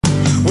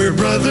We're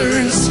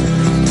brothers.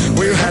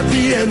 We're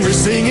happy and we're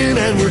singing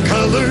and we're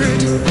colored.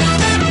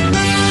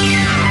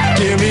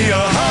 Give me a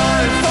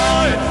high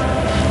five.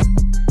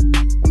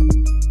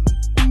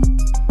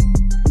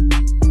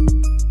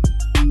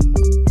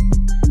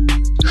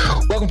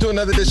 Welcome to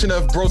another edition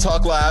of Bro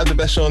Talk Live, the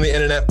best show on the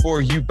internet for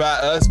you by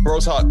us.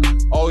 Bro Talk,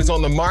 always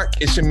on the mark.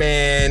 It's your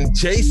man,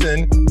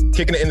 Jason,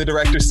 kicking it in the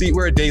director's seat.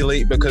 We're a day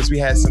late because we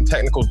had some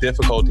technical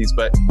difficulties,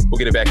 but we'll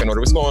get it back in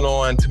order. What's going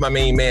on to my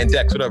main man,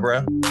 Dex? What up,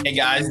 bro? Hey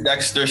guys,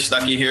 Dexter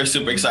Stuckey here.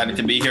 Super excited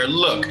to be here.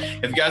 Look,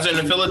 if you guys are in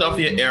the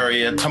Philadelphia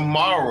area,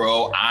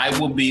 tomorrow I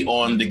will be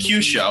on the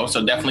Q Show,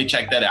 so definitely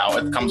check that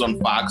out. It comes on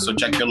Fox, so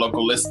check your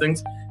local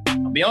listings.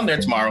 I'll be on there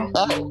tomorrow.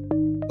 Oh,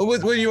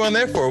 what are you on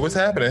there for? What's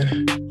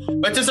happening?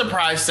 But it's a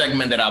surprise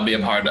segment that I'll be a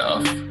part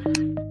of.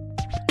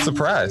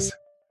 Surprise?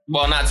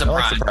 Well, not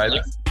surprise.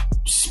 Like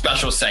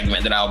special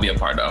segment that I'll be a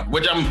part of,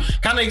 which I'm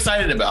kind of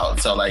excited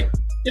about. So,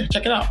 yeah,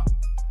 check it out.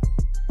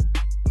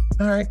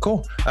 All right,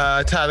 cool.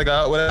 Tyler,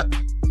 God, what up?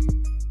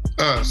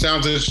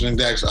 Sounds interesting,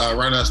 Dex.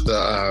 Run us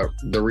the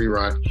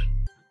rerun.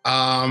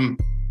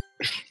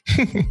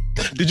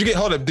 Did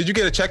you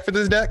get a check for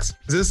this, Dex?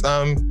 Is this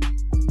are you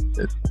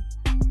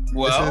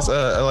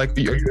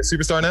a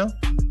superstar now?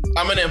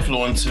 I'm an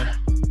influencer.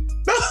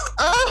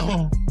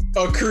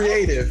 A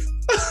creative.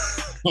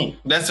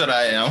 That's what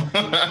I am.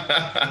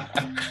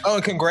 Oh,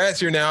 and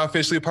congrats! You're now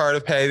officially part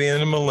of Patty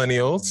and the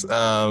Millennials,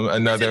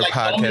 another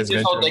podcast venture.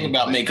 This whole thing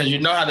about me, because you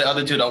know how the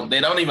other two don't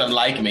even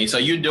like me. So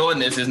you doing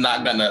this is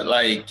not gonna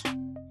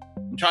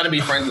I'm trying to be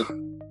friends with.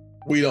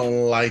 We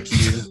don't like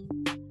you.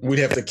 We'd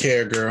have to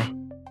care, girl.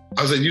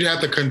 I was like, you'd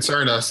have to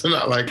concern us,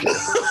 not like it.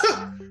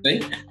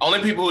 See?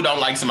 Only people who don't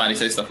like somebody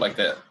say stuff like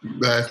that.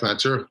 That's not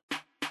true.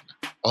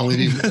 Only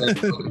people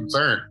that are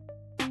concerned.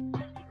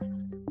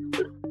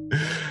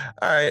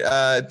 All right,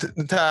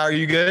 Ty, are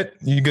you good?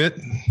 You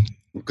good?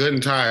 I'm good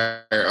and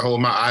tired. I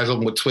hold my eyes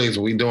open with twigs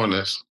when we doing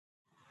this.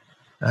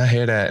 I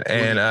hear that.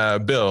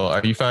 And Bill,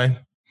 are you fine?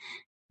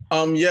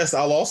 Yes,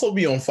 I'll also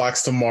be on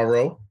Fox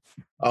tomorrow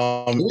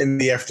in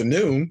the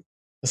afternoon.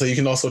 So you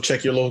can also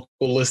check your local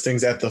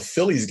listings at the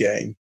Phillies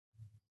game.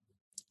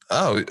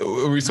 Oh,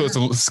 are we supposed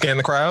to scan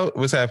the crowd?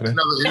 What's happening?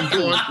 No,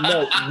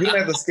 you don't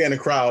have to scan the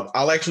crowd.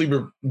 I'll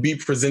actually be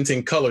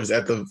presenting colors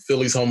at the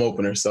Phillies home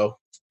opener. So,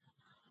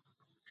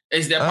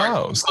 is that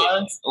part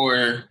televised,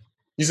 or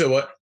you said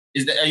what?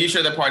 Are you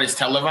sure that part is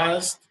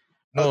televised?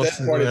 No, that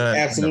part is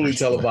absolutely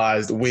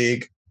televised.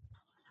 Wig.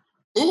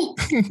 Ooh.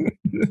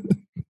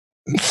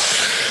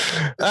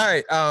 All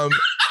right.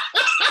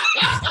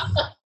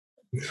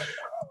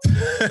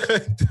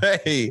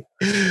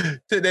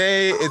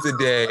 Today is a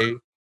day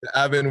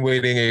I've been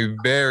waiting a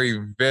very,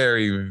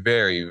 very,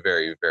 very,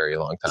 very, very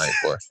long time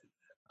for.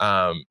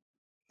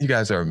 You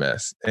guys are a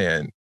mess,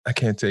 and I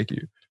can't take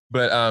you.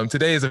 But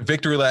today is a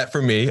victory lap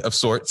for me of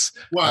sorts.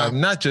 Why?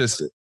 Not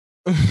just.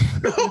 What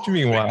do you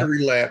mean why?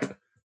 Victory lap.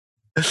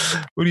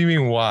 What do you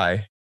mean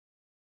why?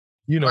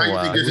 You know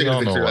why? We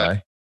don't know why.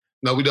 Lap?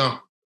 No, we don't.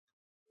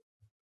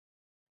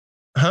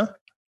 Huh?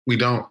 We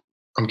don't.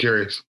 I'm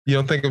curious. You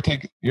don't think I'm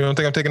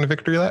taking a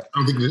victory lap? I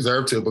don't think you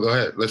deserve to, but go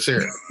ahead. Let's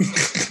hear it.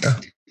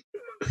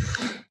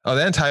 Oh,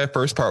 that entire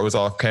first part was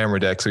off camera,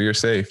 Deck, so you're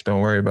safe.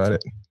 Don't worry about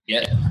it.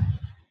 Yeah.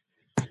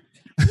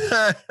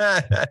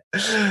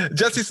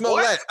 Jussie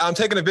Smollett. I'm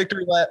taking a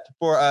victory lap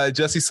for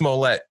Jussie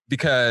Smollett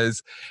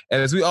because,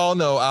 as we all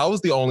know, I was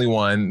the only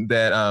one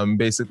that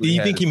basically. Do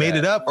you think he made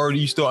it up, or are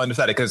you still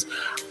undecided? Because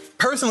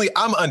personally,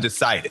 I'm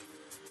undecided.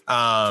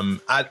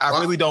 I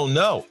really don't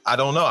know. I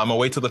don't know. I'm gonna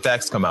wait till the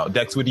facts come out.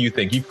 Dex, what do you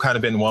think? You've kind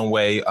of been one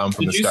way from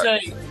the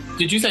start.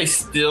 Did you say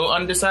still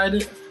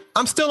undecided?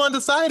 I'm still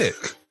undecided.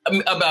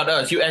 About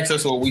us, you asked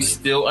us, were we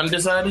still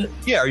undecided?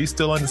 Yeah, are you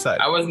still undecided?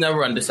 I was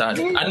never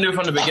undecided. I knew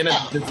from the beginning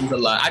this was a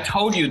lie. I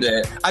told you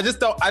that. I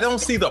don't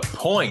see the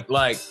point.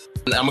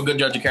 I'm a good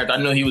judge of character. I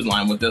knew he was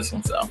lying with this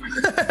one, so.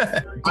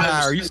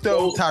 Ty, are you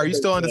still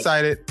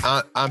undecided?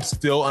 I'm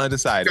still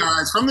undecided.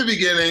 Guys, from the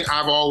beginning,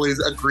 I've always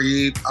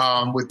agreed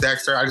with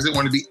Dexter. I just didn't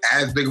want to be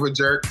as big of a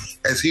jerk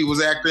as he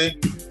was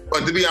acting.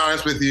 But to be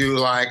honest with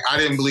you, I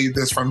didn't believe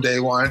this from day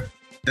one.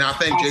 And I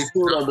think I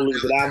still don't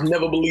believe it. I've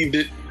never believed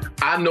it.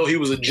 I know he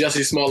was a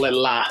Jussie Smollett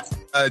lie.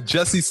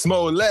 Jussie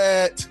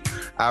Smollett,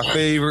 our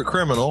favorite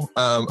criminal,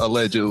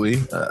 allegedly.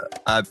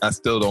 I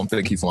still don't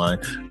think he's lying.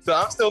 So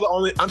I'm still the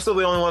only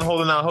one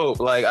holding out hope.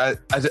 I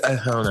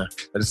don't know.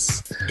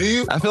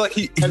 I feel like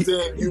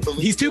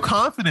he's too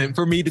confident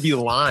for me to be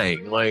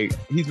lying.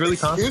 He's really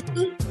confident.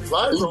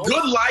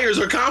 Good liars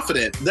are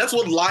confident. That's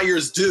what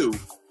liars do.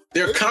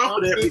 They're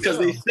confident because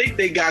they think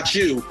they got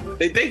you.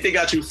 They think they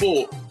got you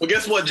full. But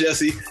guess what,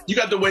 Jesse? You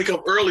got to wake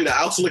up early to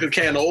out-slick a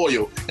can of oil.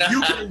 You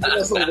can't get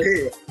us over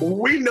here.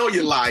 We know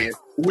you're lying.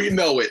 We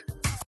know it.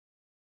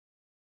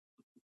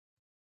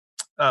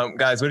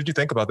 Guys, what did you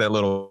think about that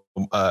little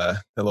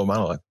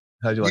monologue?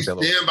 How did you like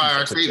that? Stand by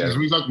our statements. What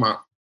are you talking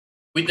about?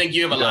 We think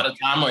you have a lot of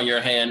time on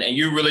your hand, and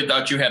you really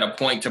thought you had a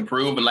point to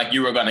prove, and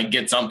you were going to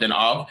get something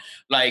off.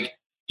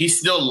 He's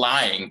still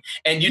lying,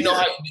 and you know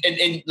how,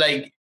 and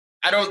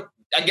I don't.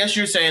 I guess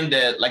you're saying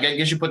that, like, I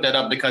guess you put that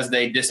up because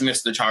they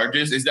dismissed the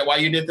charges. Is that why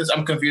you did this?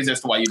 I'm confused as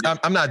to why you did it.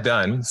 I'm not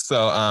done.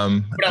 So,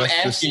 but I'm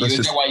asking you,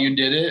 is that why you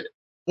did it?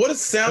 What it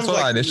sounds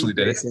like. I initially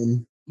did it.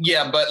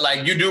 Yeah, but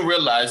like you do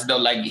realize though,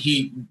 like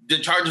the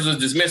charges was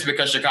dismissed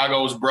because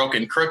Chicago was broke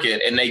and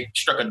crooked, and they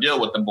struck a deal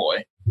with the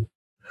boy.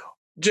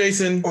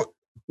 Jason,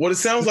 what it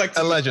sounds like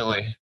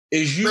allegedly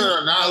is you.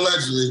 No, not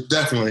allegedly,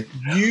 definitely.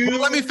 Well,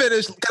 let me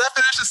finish. Can I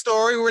finish the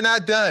story? We're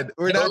not done.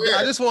 We're not. Done.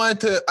 I just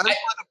wanted to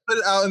put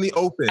it out in the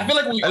open. I feel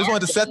like I just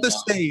wanted to set the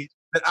stage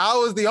that I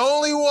was the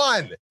only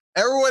one.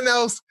 Everyone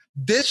else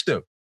ditched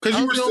him because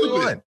you were the only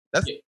one.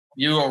 That's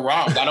you were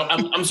wrong.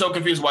 I'm so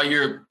confused why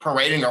you're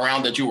parading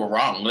around that you were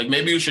wrong. Like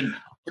maybe you should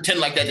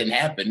pretend like that didn't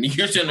happen.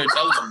 You're sitting there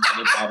telling them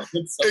about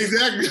it.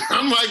 Exactly.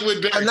 I'm like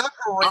with Derek. I'm not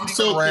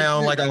parading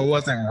around like I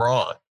wasn't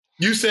wrong.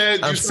 You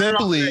said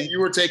you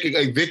were taking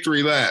a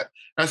victory lap.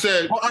 I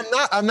said, well,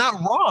 I'm not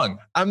wrong.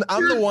 I'm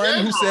the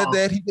one who said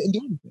that he didn't do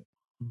anything.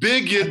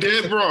 Big, you're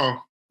dead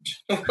wrong.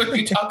 What are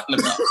you talking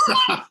about?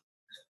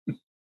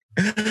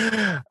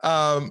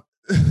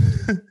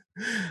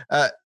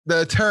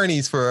 The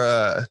attorneys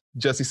for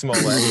Jussie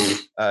Smollett,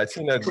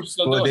 Tina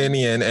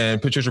Gladenian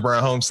and Patricia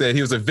Brown Holmes, said he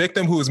was a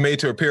victim who was made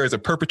to appear as a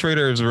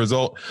perpetrator as a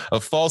result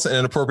of false and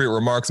inappropriate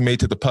remarks made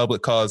to the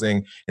public,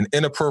 causing an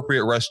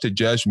inappropriate rush to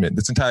judgment.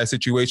 This entire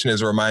situation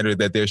is a reminder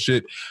that there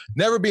should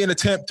never be an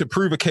attempt to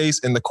prove a case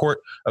in the court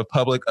of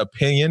public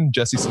opinion.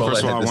 Jussie Smollett.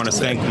 First of all, I want to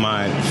thank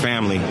my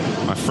family,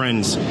 my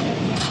friends,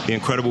 the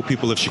incredible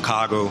people of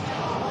Chicago,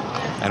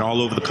 and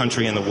all over the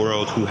country and the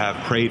world who have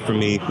prayed for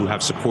me, who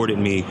have supported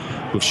me,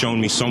 who've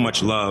shown me so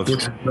much love.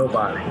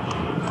 Nobody.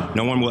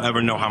 No one will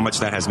ever know how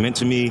much that has meant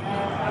to me,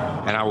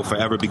 and I will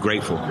forever be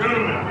grateful.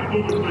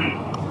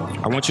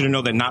 I want you to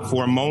know that not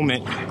for a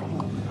moment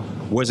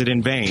was it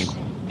in vain.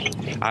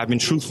 I've been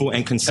truthful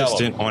and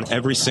consistent on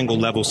every single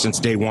level since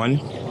day one.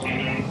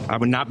 I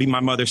would not be my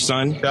mother's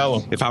son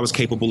if I was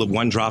capable of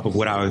one drop of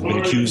what I have been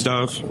accused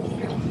of.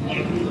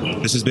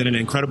 This has been an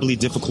incredibly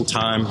difficult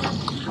time,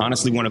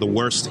 honestly, one of the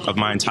worst of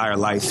my entire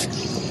life.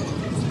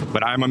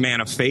 But I'm a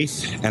man of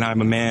faith, and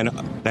I'm a man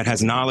that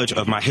has knowledge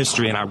of my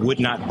history, and I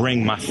would not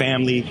bring my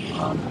family,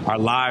 our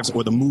lives,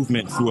 or the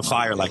movement through a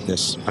fire like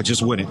this. I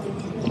just wouldn't.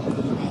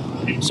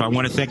 So I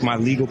want to thank my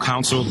legal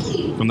counsel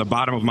from the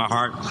bottom of my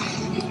heart.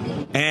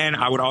 And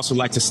I would also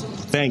like to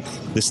thank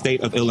the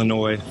state of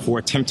Illinois for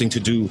attempting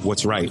to do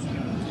what's right.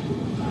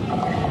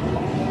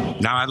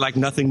 Now, I'd like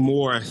nothing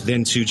more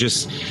than to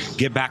just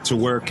get back to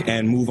work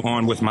and move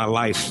on with my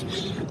life.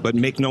 But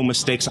make no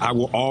mistakes, I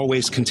will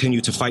always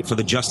continue to fight for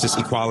the justice,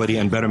 equality,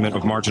 and betterment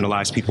of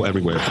marginalized people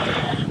everywhere.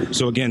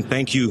 So again,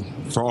 thank you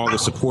for all the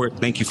support.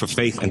 Thank you for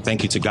faith, and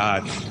thank you to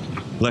God.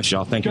 Bless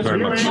y'all. Thank you very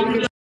much.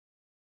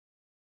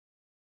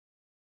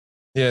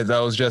 Yeah, that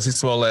was Jussie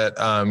Smollett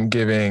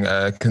giving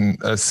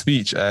a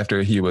speech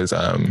after he was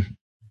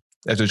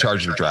after the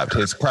charges were dropped.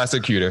 His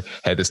prosecutor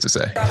had this to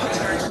say.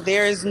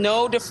 There is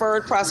no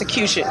deferred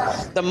prosecution.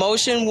 The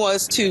motion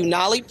was to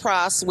nolli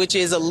pros, which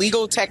is a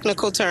legal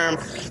technical term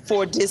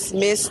for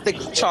dismiss the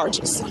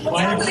charges.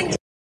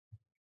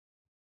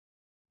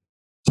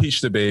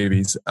 Teach the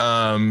babies.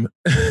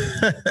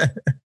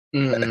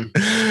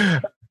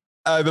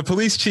 The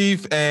police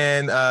chief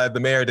and the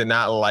mayor did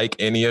not like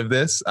any of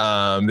this.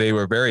 They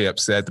were very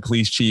upset. The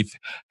police chief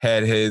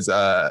had his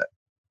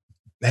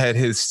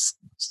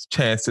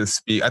chance to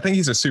speak. I think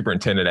he's a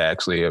superintendent,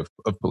 actually, of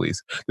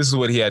police. This is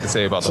what he had to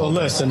say about the whole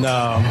thing.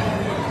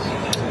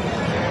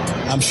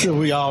 I'm sure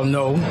we all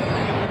know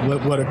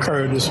what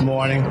occurred this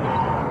morning.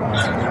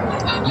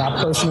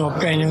 My personal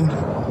opinion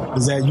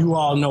is that you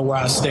all know where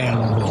I stand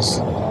on this.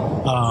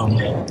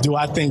 Do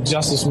I think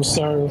justice was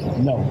served?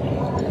 No.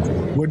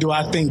 Where do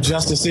I think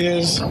justice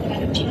is?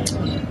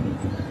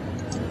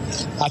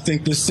 I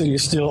think this city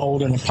is still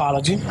owed an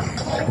apology.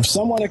 If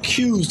someone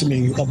accused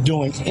me of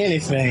doing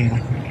anything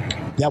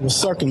that would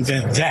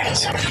circumvent that,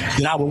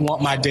 then I would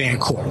want my day in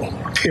court,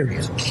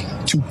 period,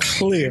 to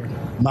clear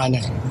my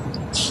name.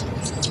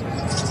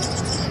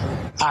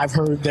 I've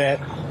heard that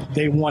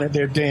they wanted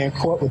their day in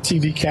court with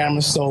TV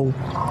cameras so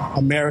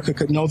America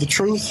could know the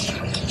truth,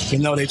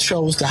 even though they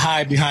chose to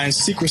hide behind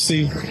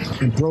secrecy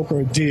and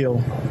broker a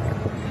deal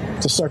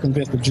to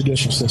circumvent the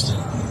judicial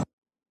system.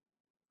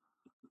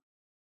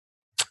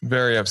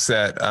 Very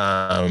upset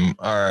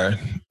are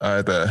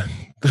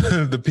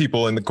the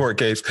people in the court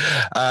case.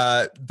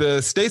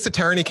 The state's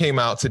attorney came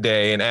out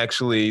today and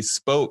actually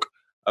spoke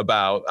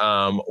about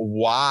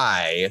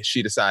why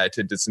she decided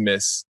to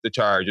dismiss the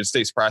charges,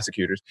 state's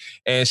prosecutors.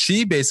 And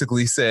she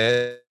basically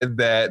said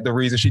that the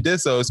reason she did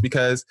so is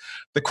because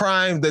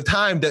the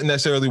time didn't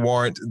necessarily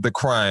warrant the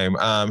crime.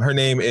 Her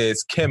name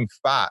is Kim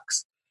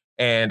Fox.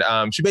 And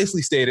she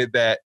basically stated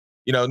that,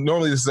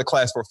 normally this is a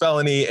class 4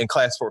 felony, and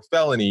class 4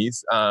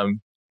 felonies,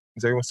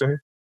 is everyone still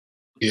here?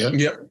 Yeah.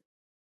 Yep.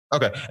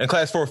 Okay. And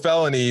class 4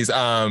 felonies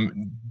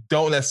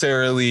don't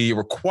necessarily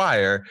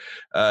require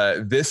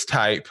this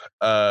type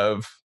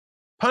of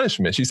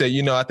punishment. She said,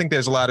 I think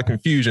there's a lot of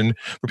confusion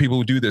for people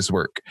who do this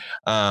work.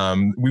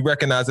 We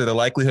recognize that the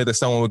likelihood that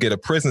someone will get a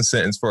prison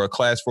sentence for a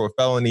class 4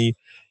 felony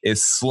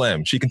is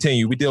slim. She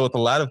continued, we deal with a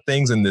lot of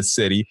things in this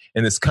city,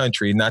 in this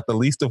country, not the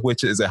least of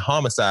which is a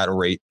homicide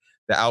rate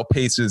that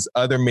outpaces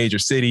other major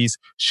cities,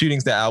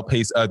 shootings that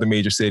outpace other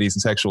major cities,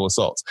 and sexual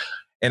assaults.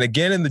 And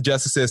again, in the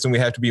justice system, we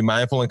have to be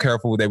mindful and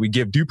careful that we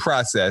give due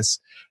process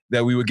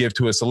that we would give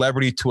to a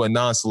celebrity, to a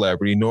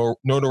non-celebrity,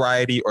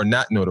 notoriety or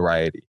not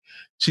notoriety.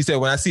 She said,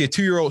 when I see a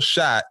 2-year-old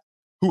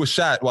who was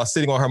shot while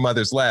sitting on her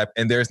mother's lap,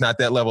 and there's not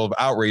that level of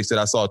outrage that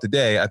I saw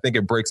today, I think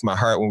it breaks my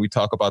heart when we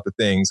talk about the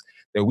things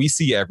that we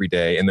see every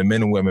day and the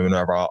men and women in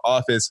our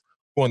office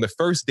who on the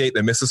first date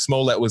that Mrs.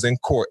 Smollett was in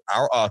court,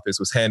 our office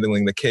was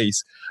handling the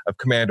case of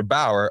Commander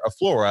Bauer, a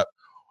floor-up,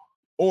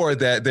 or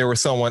that there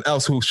was someone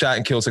else who shot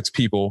and killed 6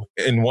 people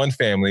in one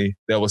family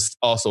that was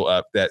also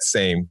up that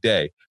same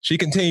day. She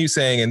continued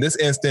saying, in this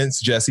instance,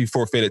 Jesse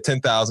forfeited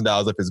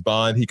 $10,000 of his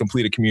bond. He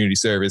completed community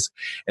service.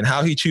 And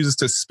how he chooses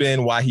to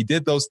spin why he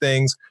did those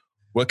things,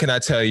 what can I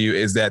tell you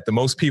is that the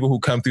most people who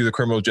come through the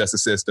criminal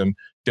justice system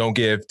don't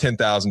give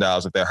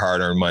 $10,000 of their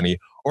hard-earned money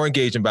or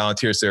engage in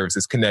volunteer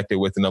services connected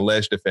with an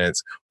alleged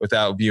offense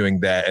without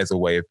viewing that as a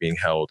way of being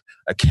held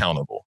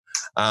accountable.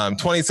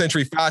 20th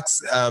Century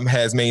Fox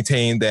has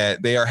maintained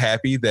that they are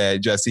happy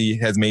that Jesse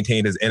has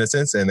maintained his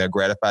innocence and they're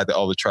gratified that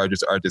all the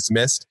charges are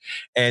dismissed.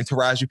 And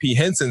Taraji P.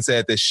 Henson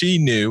said that she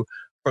knew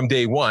from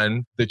day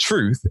one the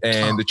truth,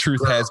 and the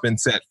truth has been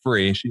set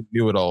free. She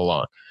knew it all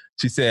along.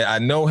 She said, I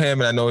know him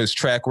and I know his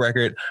track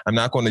record. I'm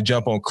not going to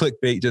jump on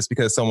clickbait just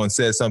because someone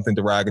says something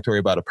derogatory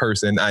about a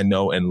person I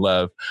know and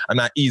love. I'm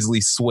not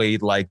easily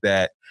swayed like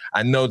that.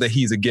 I know that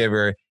he's a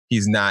giver.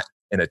 He's not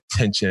an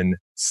attention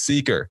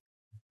seeker.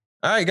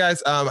 All right,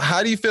 guys.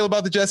 How do you feel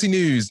about the Jesse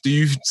news? Do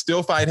you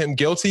still find him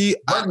guilty?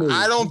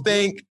 I don't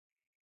think.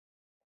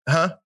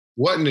 Huh?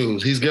 What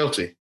news? He's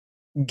guilty.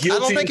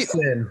 Guilty of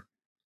sin.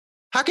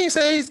 How can you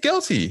say he's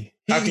guilty?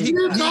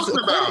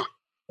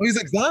 He's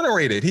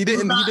exonerated. He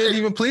didn't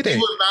even plead it. He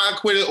was not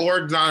acquitted or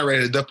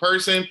exonerated. The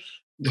person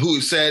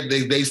who said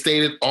they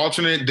stated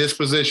alternate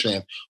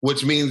disposition,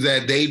 which means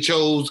that they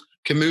chose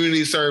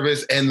community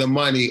service and the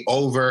money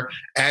over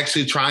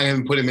actually trying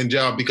and put him in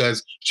jail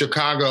because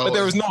Chicago. But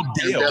there was no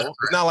deal.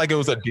 It's not like it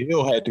was a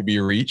deal had to be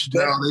reached.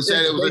 No, they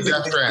said it was a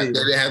death threat. They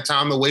didn't have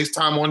time to waste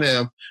time on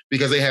him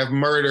because they have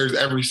murders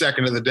every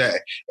second of the day.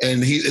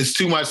 And it's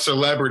too much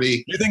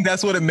celebrity. You think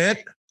that's what it meant?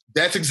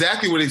 That's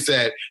exactly what he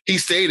said. He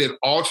stated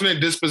alternate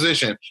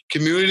disposition,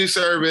 community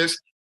service,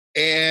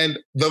 and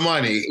the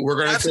money.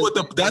 That's what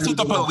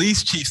the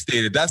police chief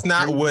stated. That's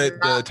not what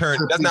the attorney.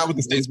 That's not what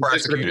the state's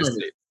prosecutor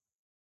stated.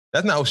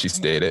 That's not what she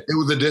stated. It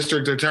was the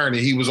district attorney.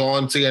 He was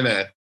on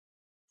CNN.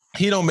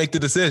 He don't make the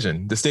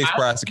decision. The state's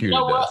prosecutor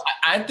does.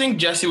 I think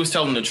Jesse was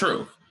telling the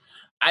truth.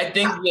 I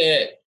think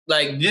that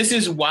this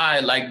is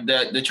why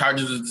the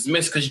charges was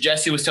dismissed, because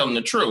Jesse was telling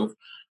the truth.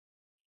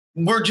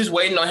 We're just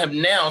waiting on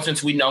him now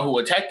since we know who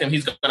attacked him.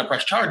 He's going to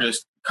press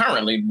charges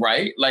currently,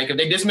 right? Like if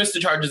they dismiss the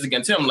charges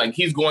against him,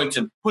 he's going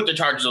to put the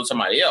charges on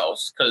somebody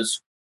else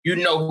because you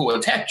know who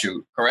attacked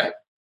you, correct?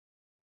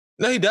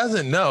 No, he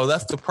doesn't know.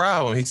 That's the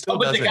problem. He still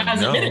doesn't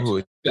know who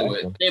it.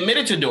 They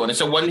admitted to doing it.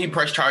 So wouldn't he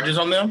press charges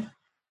on them?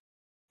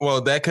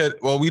 Well,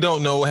 we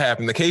don't know what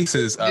happened. The case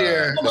is but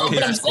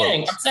I'm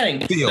saying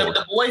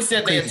the boy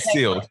said they attacked.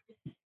 Sealed.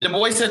 The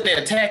boy said they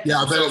attacked.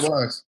 Yeah, I bet it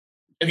was.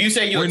 If you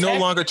say we're no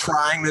longer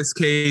trying this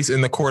case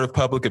in the court of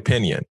public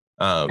opinion.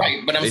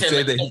 Right, but I'm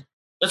saying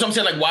that's what I'm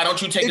saying. Why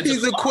don't you take it? If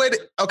he's acquitted,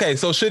 okay.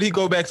 So should he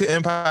go back to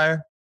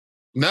Empire?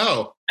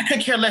 No, I could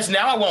care less.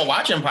 Now I won't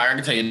watch Empire. I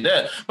can tell you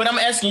that. But I'm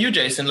asking you,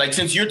 Jason.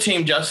 Since you're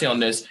Team Jesse on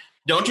this,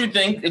 don't you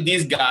think if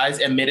these guys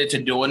admitted to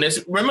doing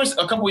this? Remember,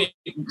 a couple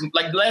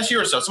last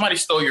year or so, somebody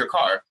stole your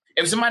car.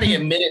 If somebody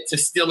admitted to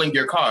stealing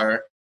your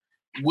car,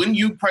 wouldn't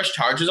you press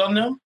charges on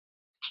them?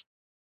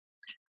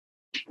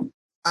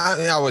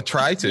 I would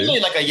try to. Really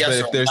a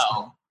yes or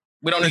no.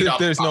 We don't need. If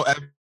there's no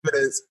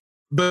evidence,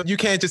 but you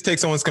can't just take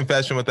someone's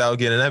confession without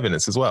getting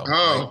evidence as well.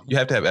 Oh, right? You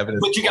have to have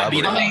evidence. But you got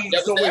beat up.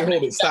 So wait,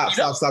 hold it. Stop.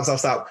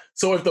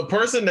 So if the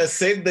person that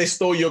said they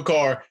stole your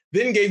car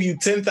then gave you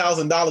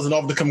 $10,000 and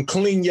offered to come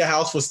clean your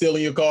house for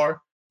stealing your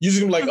car, you're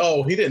just gonna be like,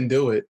 oh, he didn't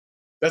do it.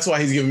 That's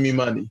why he's giving me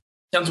money.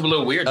 Sounds a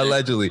little weird.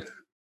 Allegedly.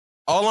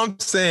 All I'm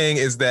saying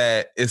is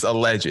that it's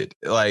alleged.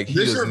 He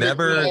was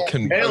never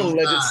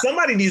convicted.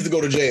 Somebody needs to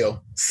go to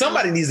jail.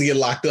 Somebody needs to get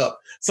locked up.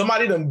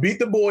 Somebody done beat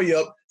the boy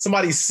up.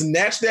 Somebody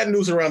snatched that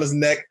noose around his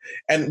neck,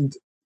 and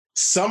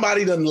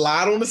somebody done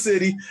lied on the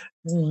city.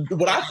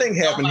 What I think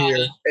happened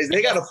here is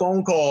they got a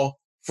phone call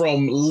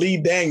from Lee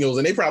Daniels,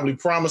 and they probably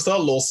promised her a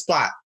little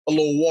spot, a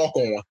little walk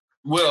on.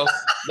 Will,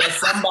 that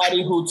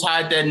somebody who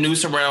tied that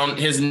noose around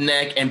his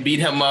neck and beat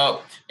him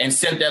up and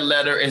sent that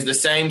letter is the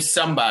same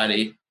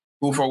somebody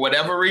who, for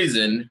whatever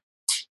reason,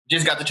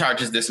 just got the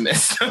charges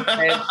dismissed.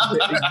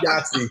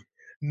 Exactly.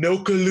 No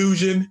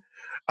collusion.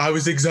 I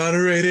was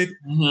exonerated.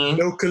 Mm-hmm.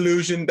 No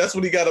collusion. That's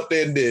what he got up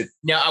there and did.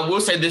 Now, I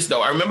will say this,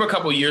 though. I remember a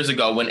couple of years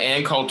ago when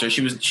Ann Coulter,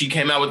 she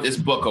came out with this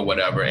book or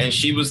whatever, and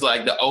she was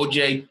like, the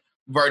OJ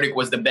verdict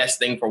was the best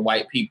thing for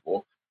white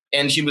people.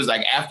 And she was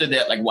like, after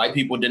that, white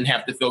people didn't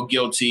have to feel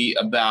guilty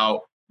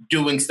about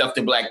doing stuff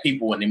to black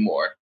people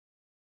anymore.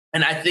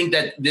 And I think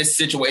that this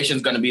situation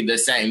is going to be the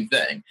same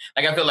thing.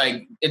 Like, I feel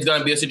like it's going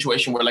to be a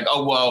situation where, like,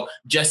 oh, well,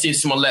 Jussie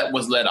Smollett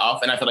was let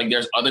off. And I feel like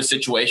there's other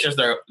situations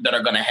that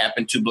are going to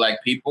happen to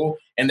Black people.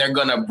 And they're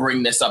going to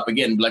bring this up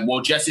again. Like,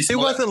 well, Jussie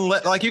Smollett. It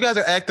wasn't like you guys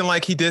are acting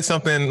like he did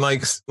something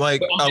like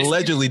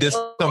allegedly did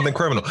something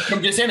criminal.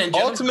 I'm just saying,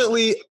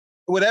 ultimately,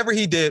 whatever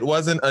he did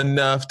wasn't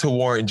enough to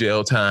warrant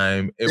jail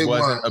time. It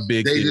wasn't a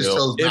big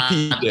deal if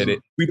he did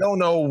it. We don't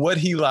know what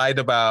he lied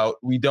about.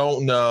 We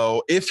don't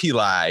know if he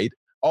lied.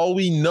 All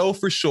we know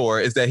for sure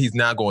is that he's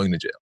not going to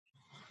jail.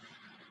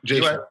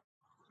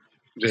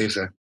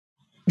 Jason.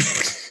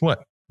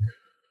 What?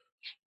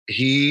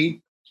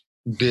 He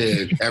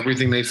did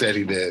everything they said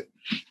he did.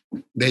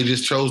 They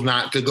just chose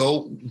not to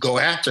go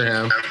after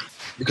him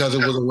because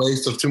it was a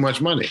waste of too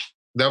much money.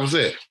 That was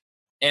it.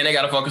 And they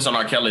got to focus on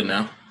R. Kelly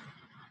now.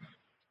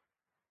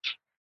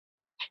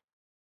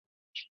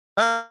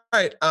 All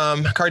right.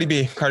 Cardi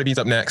B. Cardi B's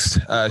up next.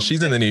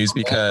 She's in the news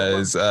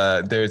because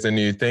there's a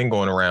new thing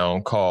going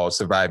around called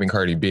Surviving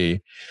Cardi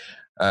B.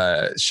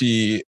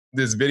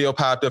 This video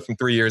popped up from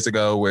 3 years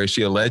ago where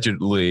she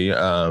allegedly,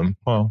 I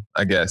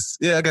guess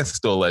it's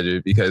still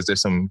alleged because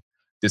there's some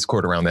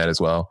discord around that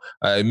as well.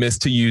 Admits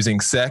to using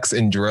sex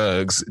and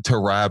drugs to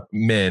rob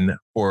men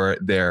for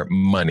their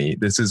money.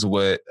 This is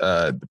what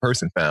the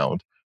person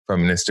found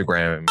from an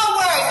Instagram.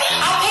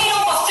 I paid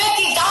over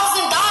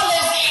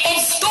 $50,000 in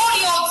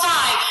studio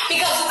time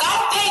because you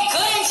gotta pay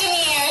good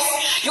engineers,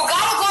 you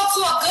gotta go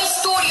to a good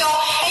studio,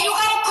 and you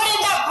gotta put in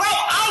that bread.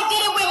 I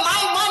did it with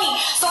my money.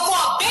 So for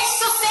a bitch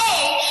to say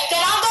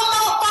that I don't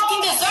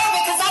motherfucking deserve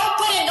it because I don't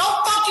put in no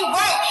fucking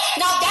work,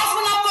 now that's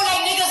when I feel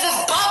like niggas is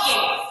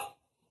bugging.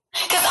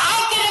 Because I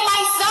did it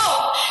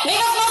myself.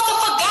 Niggas must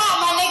have forgot,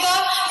 my nigga,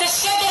 the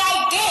shit that I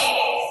did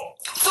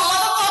to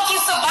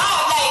motherfucking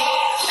survive. Like,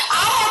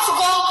 I had to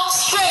go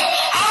straight.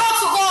 I had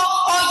to go,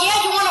 oh yeah,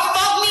 you wanna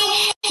fuck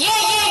me? Yeah,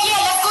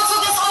 let's go to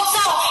this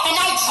hotel. And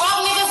I drug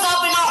niggas up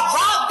and I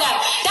robbed them.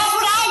 That's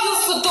what I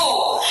used to do.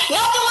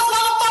 Nothing was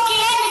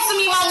motherfucking handed to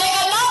me, my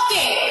nigga.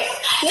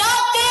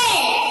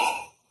 Nothing.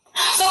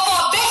 So for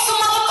a bitch to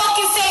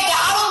motherfucking say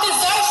that I don't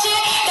deserve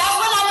shit, that's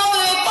when I know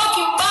that they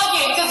fucking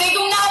bugging. Because they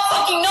do not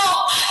fucking know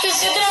the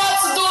shit that I had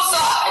to do so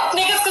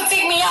niggas could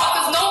take me out.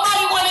 Because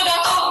nobody wanted to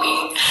help me.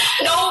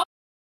 No.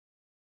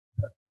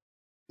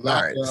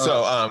 All right.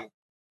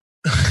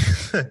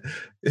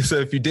 So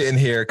if you didn't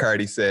hear,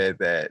 Cardi said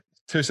that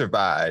to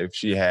survive,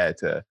 she had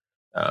to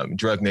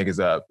drug niggas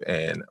up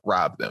and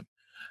rob them.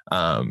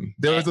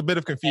 There was a bit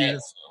of confusion.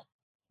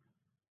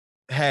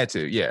 Had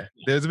to, yeah.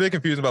 There's a bit of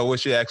confusion about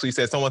what she actually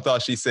said. Someone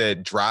thought she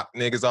said drop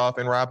niggas off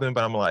and rob them,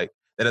 but I'm like,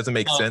 that doesn't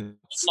make sense.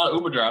 It's not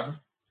Uber driver.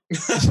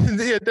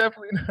 Yeah,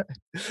 definitely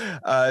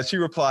not. She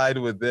replied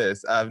with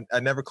this. I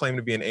never claimed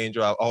to be an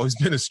angel. I've always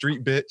been a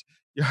street bitch.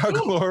 Y'all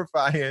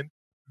glorifying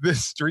the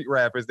street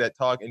rappers that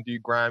talk and do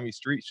grimy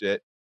street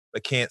shit,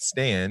 but can't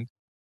stand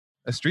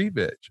a street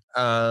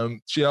bitch.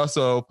 She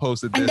also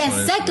posted this. And then on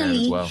Instagram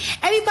secondly, as well.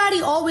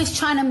 everybody always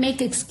trying to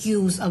make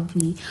excuse of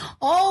me.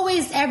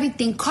 Always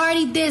everything.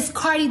 Cardi this,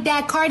 Cardi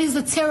that. Cardi's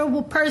a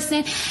terrible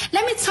person.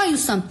 Let me tell you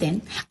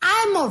something.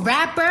 I'm a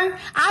rapper.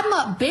 I'm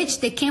a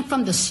bitch that came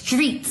from the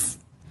streets,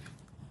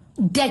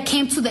 that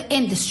came to the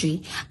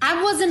industry.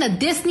 I wasn't a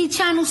Disney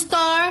Channel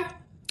star.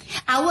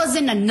 I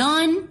wasn't a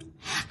nun.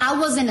 I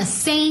wasn't a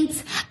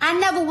saint. I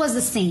never was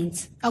a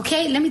saint.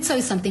 Okay? Let me tell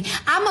you something.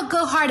 I'm a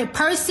good-hearted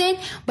person,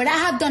 but I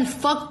have done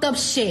fucked up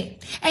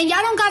shit. And y'all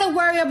don't gotta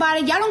worry about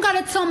it. Y'all don't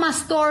gotta tell my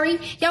story.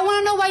 Y'all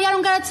wanna know why y'all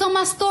don't gotta tell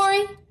my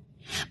story?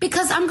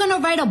 Because I'm gonna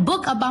write a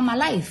book about my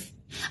life.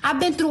 I've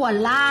been through a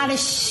lot of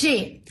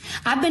shit.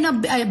 I've been a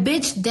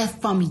bitch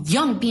that from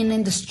young being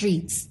in the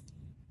streets.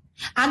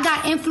 I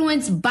got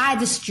influenced by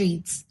the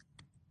streets.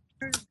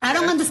 I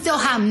don't understand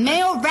how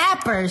male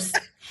rappers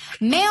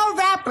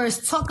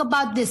talk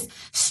about this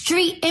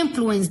street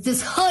influence,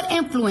 this hood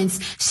influence,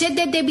 shit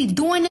that they be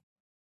doing.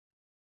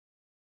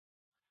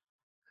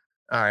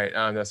 All right,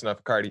 that's enough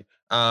of Cardi.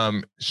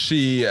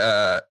 She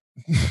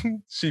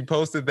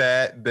posted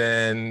that,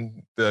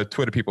 then the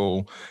Twitter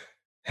people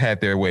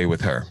had their way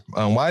with her.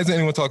 Why isn't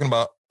anyone talking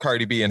about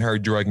Cardi B and her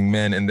drugging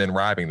men and then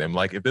robbing them?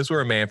 Like, if this were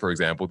a man, for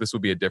example, this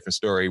would be a different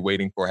story,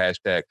 waiting for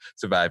hashtag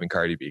surviving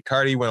Cardi B.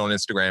 Cardi went on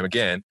Instagram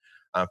again,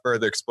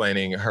 further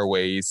explaining her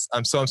ways.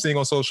 I'm seeing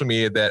on social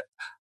media that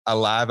a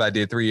live I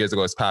did 3 years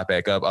ago has popped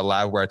back up, a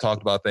live where I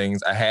talked about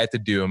things I had to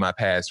do in my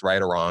past,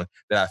 right or wrong,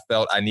 that I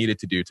felt I needed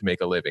to do to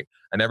make a living.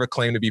 I never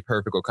claimed to be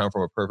perfect or come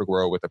from a perfect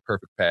world with a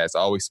perfect past. I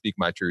always speak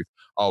my truth,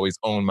 always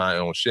own my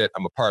own shit.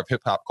 I'm a part of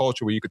hip-hop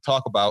culture where you could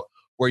talk about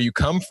where you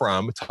come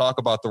from, talk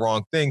about the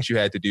wrong things you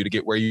had to do to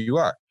get where you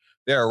are.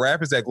 There are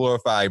rappers that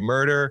glorify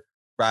murder,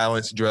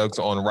 violence, drugs,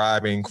 on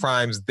robbing,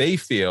 crimes they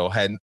feel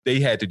they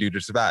had to do to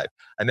survive.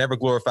 I never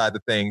glorified the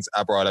things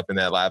I brought up in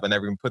that live. I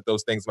never even put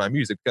those things in my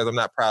music because I'm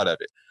not proud of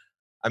it.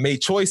 I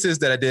made choices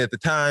that I did at the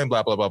time,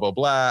 blah, blah, blah, blah,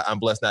 blah. I'm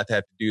blessed not to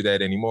have to do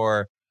that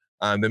anymore.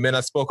 The men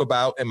I spoke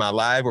about in my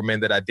live were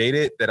men that I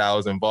dated, that I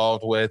was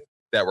involved with.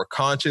 that were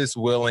conscious,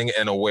 willing,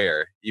 and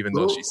aware, even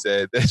though she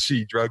said that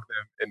she drugged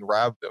them and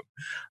robbed them.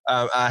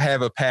 I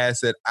have a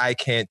past that I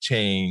can't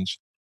change.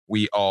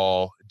 We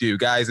all do.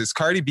 Guys, it's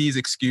Cardi B's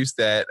excuse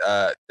that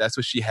that's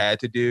what she had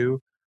to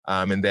do,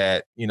 and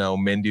that,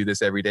 men do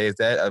this every day. Is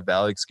that a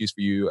valid excuse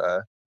for you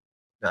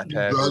not to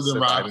have drugged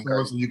and robbed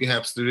someone so you can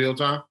have studio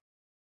time?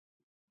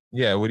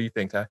 Yeah, what do you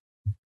think, Ty?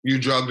 You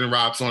drugged and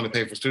robbed someone to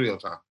pay for studio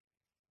time.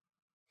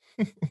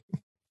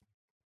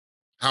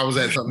 How was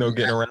that something? No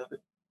getting around it?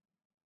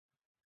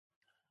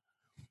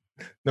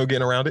 No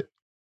getting around it?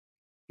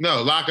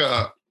 No, lock her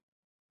up.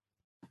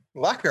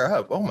 Lock her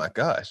up. Oh my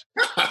gosh.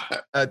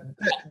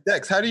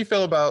 Dex, how do you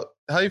feel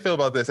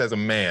about this as a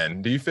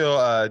man? Do you feel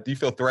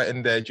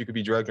threatened that you could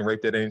be drugged and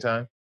raped at any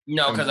time?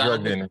 No, because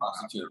I'm a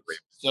prostitute.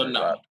 So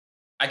no.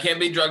 I can't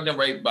be drugged and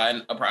raped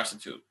by a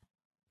prostitute.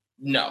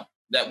 No,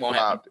 that won't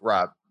happen.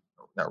 Robbed.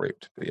 Not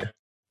raped, but yeah.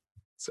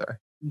 Sorry.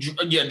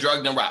 Yeah,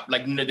 drugged and robbed.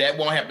 Like, that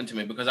won't happen to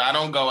me because I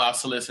don't go out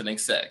soliciting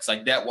sex.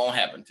 Like, that won't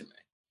happen to me.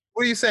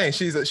 What are you saying?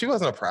 She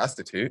wasn't a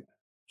prostitute.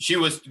 She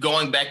was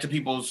going back to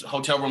people's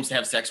hotel rooms to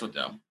have sex with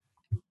them.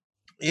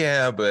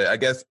 Yeah, but I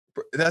guess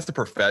that's the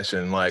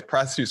profession. Like,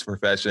 prostitute's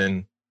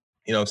profession.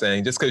 You know what I'm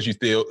saying? Just because you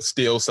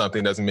steal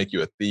something doesn't make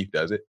you a thief,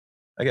 does it?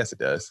 I guess it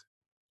does.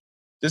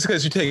 Just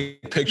because you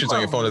take pictures on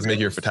your phone doesn't make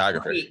you a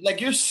photographer.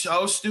 Like, you're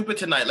so stupid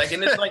tonight. Like,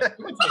 and it's like,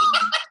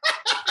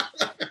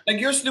 like,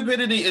 your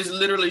stupidity is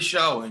literally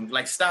showing.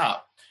 Like,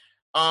 stop.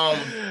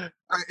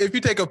 If you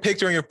take a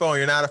picture on your phone,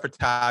 you're not a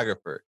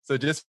photographer. So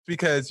just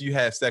because you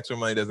have sexual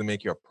money doesn't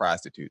make you a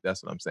prostitute.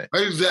 That's what I'm saying.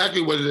 That's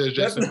exactly what it is,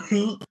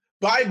 Justin.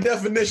 By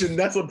definition,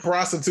 that's what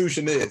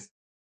prostitution is.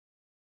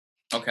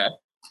 Okay.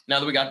 Now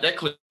that we got that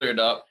cleared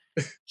up.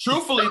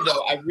 Truthfully,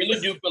 though, I really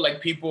do feel like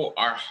people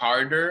are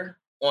harder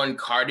on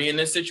Cardi in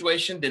this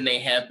situation than they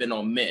have been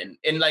on men.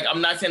 And, like, I'm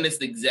not saying it's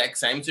the exact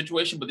same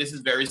situation, but this is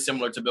very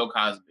similar to Bill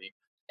Cosby.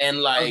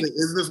 And, like,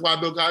 is this why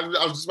Bill Cosby?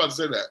 I was just about to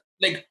say that.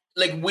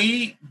 Like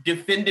we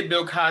defended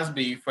Bill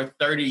Cosby for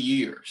 30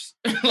 years.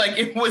 Like,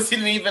 it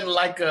wasn't even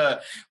like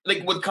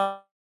with Cardi,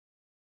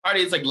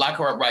 it's like lock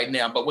her up right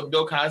now. But with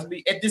Bill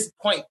Cosby, at this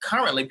point,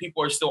 currently,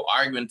 people are still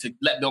arguing to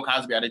let Bill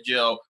Cosby out of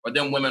jail, or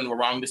them women were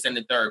wrong to send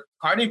the third.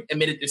 Cardi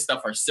admitted this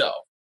stuff herself.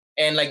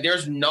 And, like,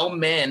 there's no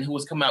man who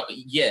has come out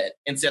yet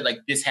and said, like,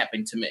 this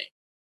happened to me.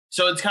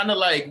 So it's kind of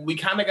like, we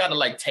kind of got to,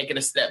 like, take it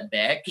a step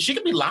back, because she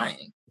could be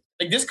lying.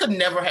 Like, this could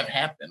never have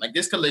happened. Like,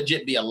 this could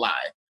legit be a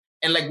lie.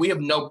 And, like, we have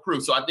no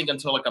proof. So I think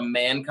until, like, a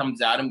man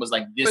comes out and was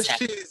like, this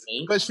happened to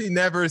me. But she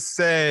never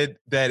said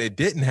that it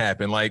didn't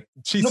happen. Like,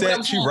 she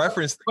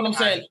referenced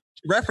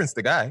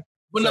the guy.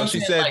 But so she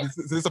said, like,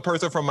 this is a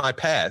person from my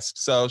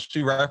past. So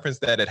she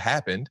referenced that it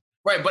happened.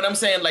 Right, but I'm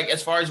saying, like,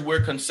 as far as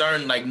we're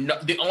concerned, like, no,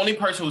 the only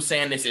person who's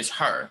saying this is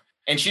her.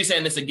 And she's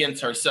saying this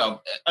against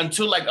herself.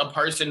 Until, like, a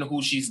person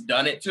who she's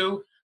done it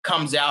to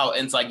comes out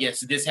and it's like, yes,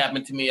 this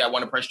happened to me, I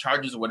want to press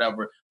charges or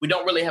whatever. We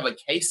don't really have a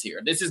case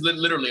here. This is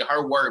literally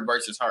her word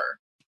versus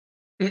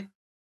her.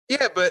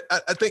 Yeah, but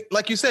I think,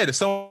 like you said, if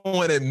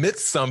someone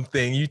admits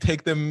something, you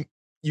take them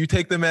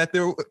at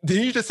their...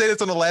 Didn't you just say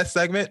this on the last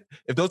segment?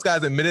 If those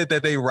guys admitted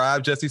that they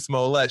robbed Jussie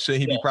Smollett, shouldn't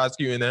he be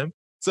prosecuting them?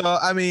 So,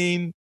 I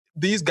mean...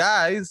 These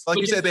guys, like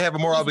you said, they have a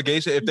moral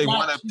obligation if they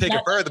want to take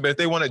it further, but if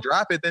they want to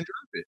drop it, then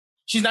drop it.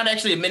 She's not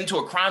actually admitting to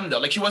a crime, though.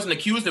 Like, she wasn't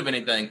accused of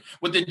anything.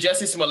 With the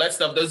Jussie Smollett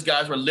stuff, those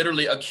guys were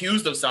literally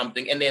accused of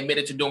something, and they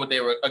admitted to doing what they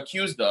were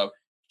accused of.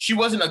 She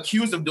wasn't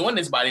accused of doing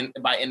this by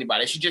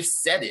anybody. She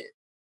just said it.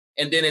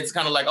 And then it's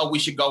kind of like, oh, we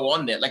should go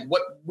on there. Like,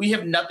 what? We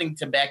have nothing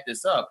to back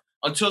this up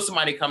until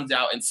somebody comes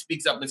out and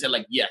speaks up and says,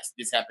 like, yes,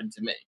 this happened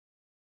to me.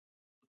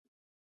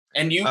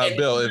 And you,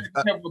 Bill,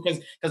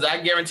 because I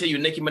guarantee you,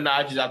 Nicki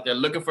Minaj is out there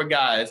looking for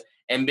guys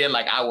and being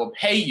like, I will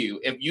pay you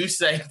if you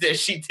say that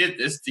she did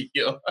this to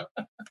you.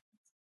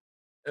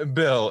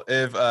 Bill,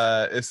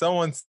 if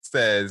someone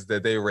says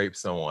that they raped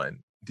someone,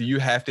 do you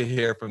have to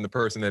hear from the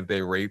person that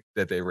they raped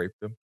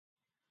them?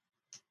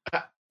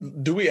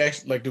 Do we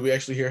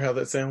actually hear how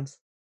that sounds?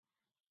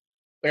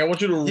 Like, I want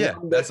you to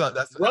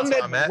run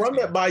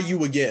that by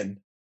you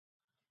again.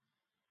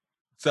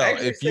 So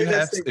if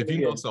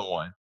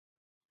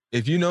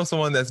you know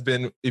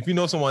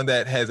someone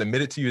that has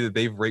admitted to you that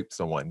they've raped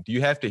someone, do you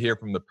have to hear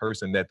from the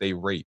person that they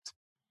raped?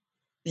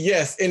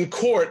 Yes, in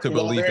court to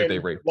believe that they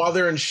raped while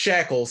they're in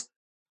shackles,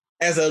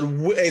 as a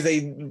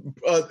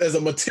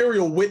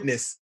material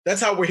witness.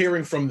 That's how we're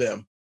hearing from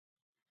them.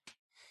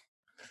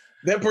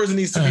 That person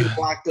needs to be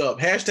locked up.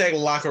 #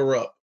 lock her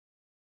up.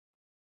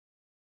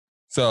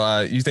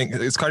 So you think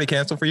is Cardi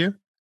canceled for you?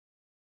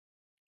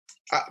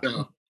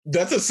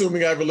 That's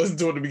assuming I ever listened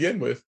to it to begin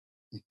with.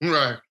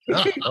 Right.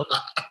 Oh, okay.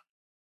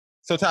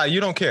 So Ty, you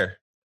don't care?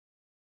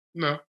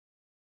 No.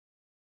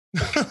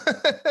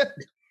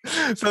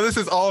 So this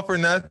is all for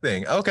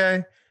nothing.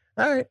 Okay.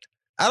 All right.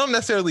 I don't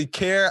necessarily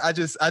care. I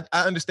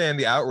understand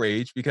the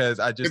outrage because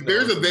if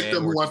there's a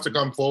victim who wants to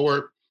come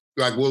forward,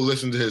 like, we'll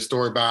listen to his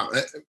story about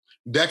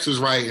Dex is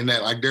right in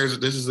that, like, this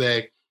is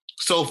a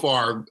so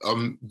far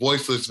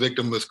voiceless,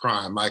 victimless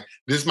crime. Like,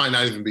 this might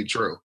not even be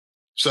true.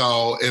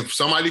 So if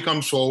somebody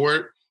comes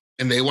forward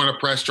and they want to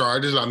press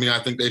charges, I mean, I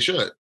think they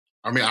should.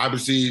 I mean,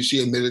 obviously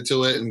she admitted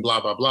to it and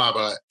blah, blah, blah.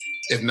 But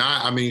if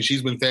not, I mean,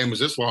 she's been famous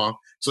this long.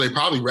 So they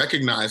probably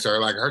recognize her.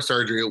 Like her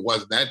surgery, it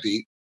wasn't that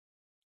deep.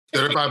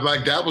 They're probably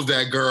like, that was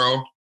that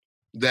girl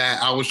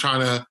that I was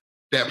that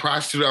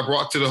prostitute I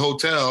brought to the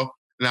hotel.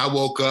 And I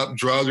woke up,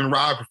 drugged and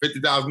robbed for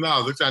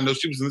 $50,000. Next time I know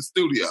she was in the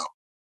studio.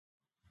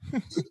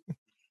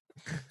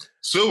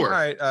 Sue her. All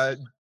right.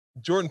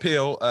 Jordan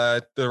Peele,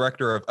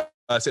 director of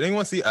Us. Did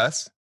anyone see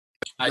Us?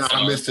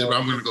 I missed it, but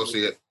I'm going to go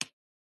see it.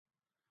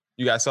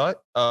 You guys saw it?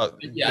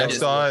 Yeah, I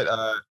saw it.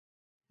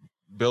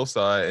 Bill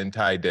saw it and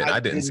Ty didn't. I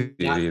didn't see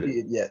it either. See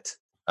it yet.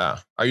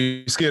 Are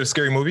you scared of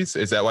scary movies?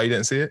 Is that why you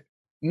didn't see it?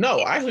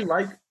 No, I actually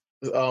like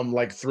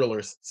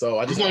thrillers. So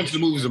I just going to the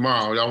movies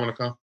tomorrow. Y'all want to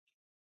come?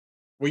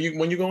 When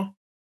you going?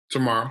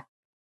 Tomorrow.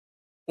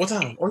 What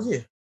time? Oh yeah.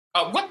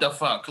 What the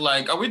fuck?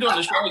 Like, are we doing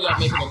the show? Or y'all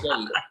making a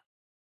go?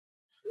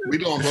 We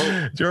doing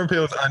both. Jordan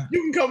Peele's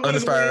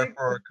uninspired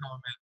for a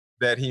comment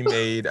that he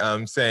made,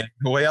 saying,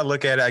 the way I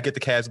look at it, I get to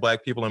cast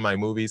Black people in my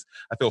movies.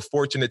 I feel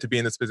fortunate to be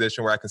in this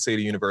position where I can say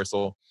to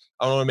Universal,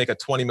 I want to make a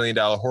 $20 million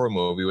horror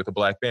movie with a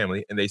Black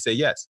family. And they say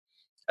yes.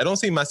 I don't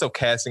see myself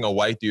casting a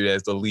white dude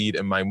as the lead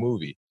in my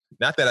movie.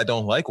 Not that I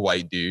don't like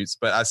white dudes,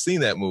 but I've seen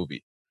that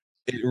movie.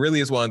 It really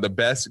is one of the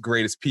best,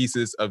 greatest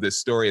pieces of this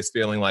story. Is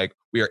feeling like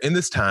we are in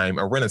this time,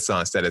 a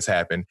renaissance that has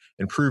happened,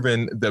 and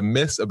proven the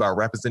myths about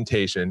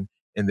representation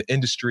in the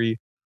industry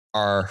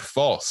are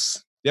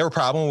false. You have a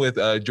problem with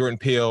Jordan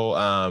Peele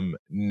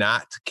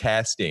not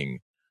casting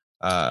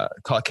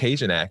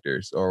Caucasian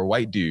actors or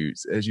white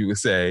dudes, as you would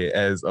say,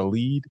 as a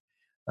lead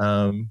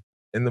in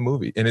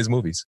his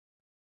movies?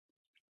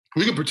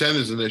 We can pretend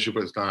it's an issue,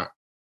 but it's not.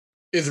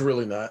 It's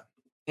really not.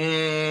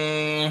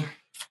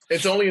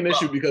 It's only an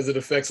issue because it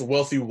affects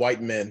wealthy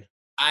white men.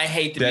 I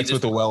hate to be this. That's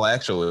with the well,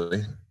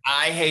 actually.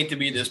 I hate to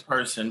be this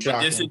person,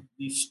 but this is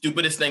the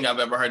stupidest thing I've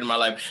ever heard in my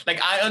life.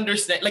 Like, I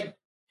understand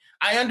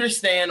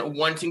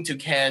wanting to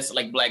cast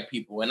like Black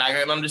people, and I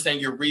understand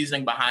your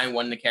reasoning behind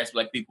wanting to cast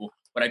Black people.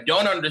 What I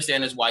don't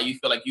understand is why you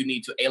feel like you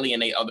need to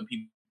alienate other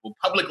people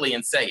publicly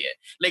and say it.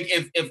 Like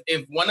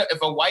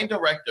if a white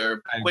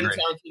director, Quentin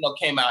Tarantino,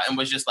 came out and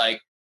was just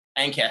like,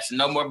 I ain't casting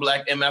no more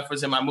Black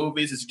MFers in my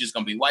movies. It's just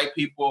gonna be white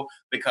people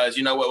because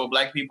you know what, with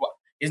Black people,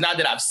 it's not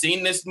that I've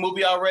seen this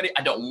movie already.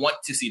 I don't want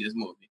to see this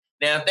movie.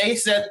 Now, if they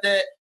said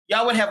that,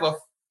 y'all would have a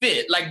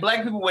fit. Like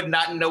Black people would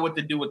not know what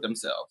to do with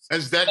themselves.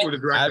 That's exactly what the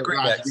director of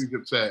God's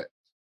Bees said.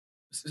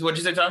 What'd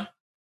you say, Tom?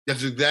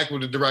 That's exactly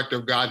what the director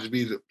of God's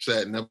Bees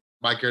said.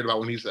 Nobody cared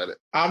about when he said it.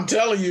 I'm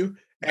telling you,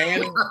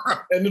 and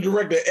the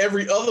director of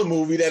every other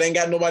movie that ain't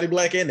got nobody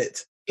Black in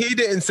it. He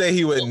didn't say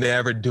he would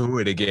never do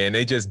it again.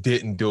 They just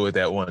didn't do it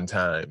that one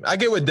time. I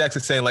get what Dex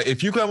is saying. Like,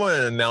 if you come on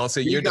and announce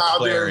it, you're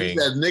declaring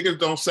that niggas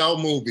don't sell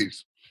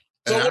movies.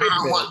 So I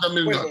don't want them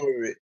to know.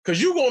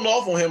 Because you going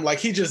off on him like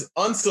he just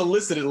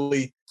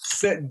unsolicitedly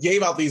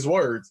gave out these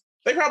words.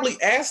 They probably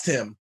asked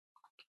him.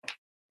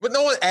 But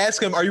no one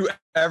asked him, are you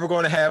ever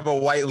going to have a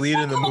white lead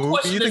in the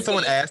movie? You think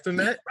someone asked him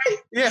that? Right.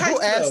 Yeah,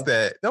 who asked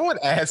that? No one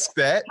asked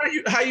that.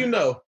 How you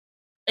know?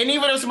 And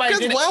even if somebody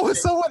did, why would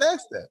someone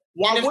ask that?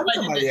 Why would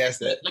somebody ask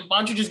that? Like, why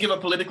don't you just give a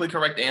politically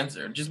correct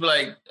answer? Just be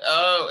like,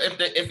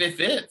 if it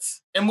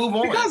fits, and move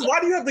on. Because why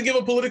do you have to give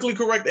a politically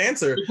correct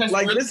answer? Because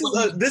like this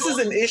is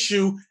an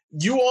issue.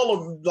 You all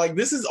are like,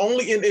 this is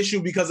only an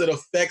issue because it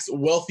affects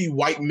wealthy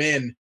white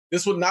men.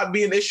 This would not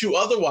be an issue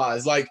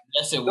otherwise. Like,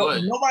 yes, it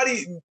would.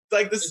 Nobody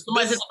like this. If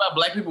somebody says about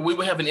Black people, we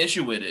would have an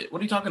issue with it. What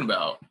are you talking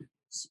about?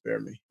 Spare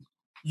me.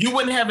 You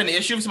wouldn't have an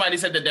issue if somebody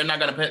said that they're not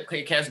going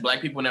to cast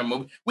Black people in their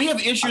movie. We have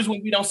issues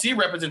when we don't see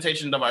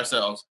representation of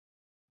ourselves.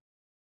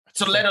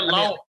 So let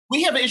alone,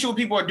 we have an issue with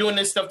people are doing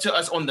this stuff to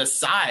us on the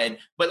side.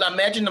 But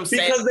imagine them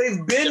saying, because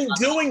they've been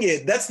doing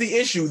it. That's the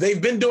issue.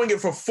 They've been doing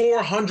it for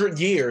 400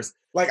 years.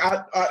 Like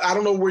I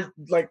don't know where.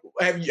 Like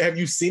have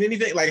you seen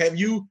anything? Like have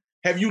you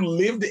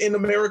lived in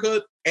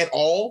America at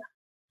all?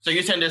 So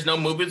you're saying there's no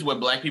movies where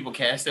Black people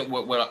cast it?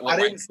 I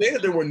didn't say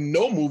that there were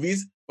no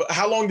movies. But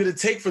how long did it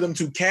take for them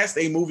to cast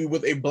a movie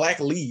with a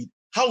Black lead?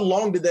 How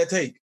long did that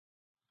take?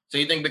 So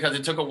you think because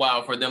it took a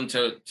while for them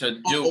to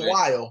do it? A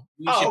while.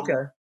 Okay.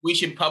 We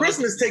should publish.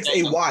 Christmas takes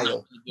a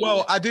while.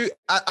 Well, I do.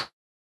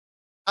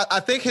 I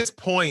think his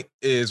point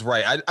is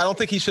right. I don't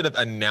think he should have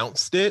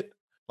announced it.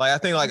 Like I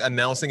think like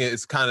announcing it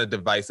is kind of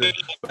divisive.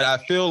 But I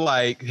feel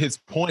like his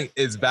point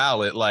is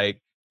valid. Like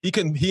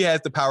he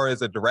has the power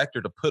as a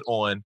director to put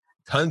on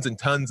tons and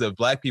tons of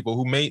Black people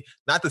who may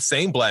not the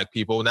same Black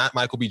people, not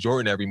Michael B.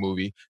 Jordan every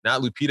movie,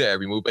 not Lupita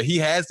every movie, but he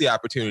has the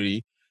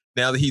opportunity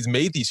now that he's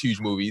made these huge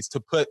movies to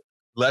put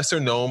lesser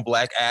known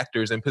Black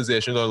actors in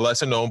positions or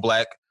lesser known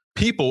Black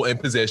people in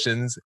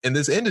positions in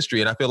this industry.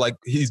 And I feel like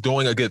he's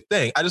doing a good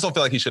thing. I just don't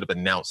feel like he should have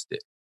announced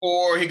it.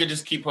 Or he could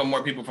just keep putting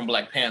more people from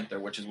Black Panther,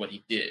 which is what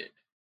he did.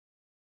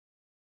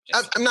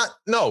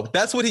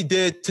 That's what he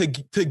did to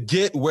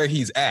get where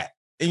he's at.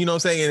 And you know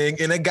what I'm saying?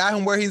 And it got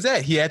him where he's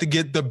at. He had to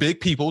get the big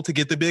people to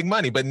get the big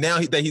money. But now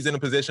that he's in a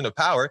position of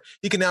power,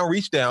 he can now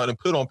reach down and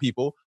put on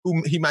people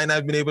who he might not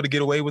have been able to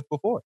get away with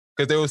before.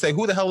 Because they would say,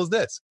 who the hell is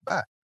this?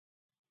 Bye.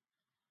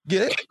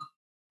 Get it?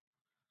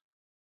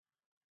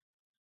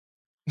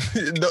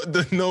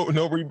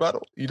 no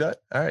rebuttal. You done?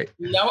 All right.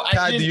 No,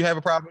 Kai, do you have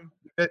a problem?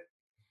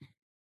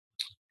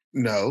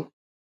 No.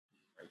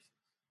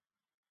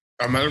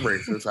 I'm not a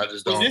racist. I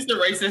just don't. Was this the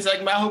racist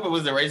segment? I hope it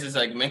was the racist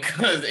segment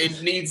because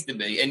it needs to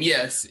be. And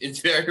yes, it's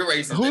very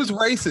racist. Who's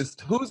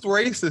racist? Who's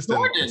racist?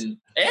 Jordan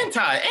and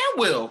Ty and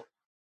Will.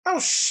 Oh,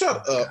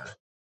 shut up.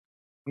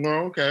 No,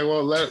 okay.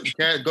 Well,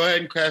 go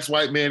ahead and cast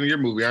white man in your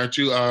movie. Aren't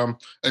you an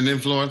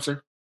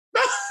influencer?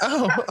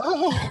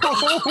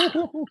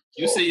 Oh.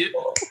 You see it.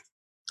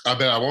 I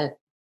bet I won't.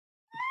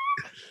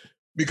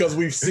 Because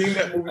we've seen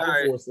that movie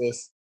before,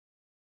 sis.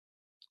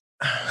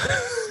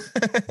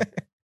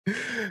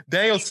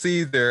 Daniel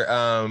Caesar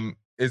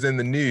is in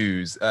the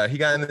news. He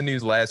got in the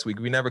news last week.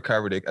 We never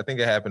covered it. I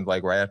think it happened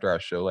like right after our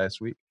show last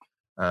week.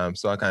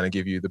 So I'll kind of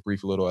give you the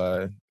brief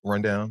little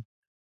rundown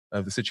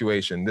of the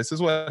situation. This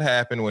is what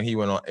happened when he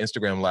went on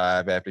Instagram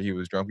Live after he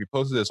was drunk. We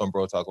posted this on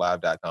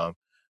brotalklive.com.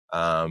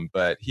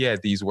 But he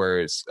had these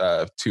words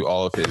to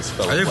all of his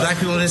fellow. Are there black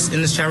people in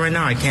this chat right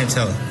now? I can't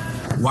tell.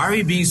 Why are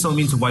you being so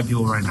mean to white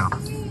people right now?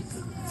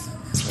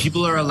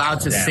 People are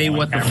allowed to say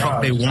what the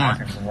fuck they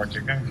want.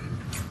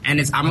 And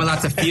I'm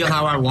allowed to feel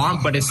how I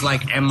want, but it's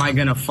like, am I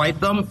going to fight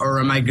them or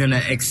am I going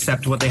to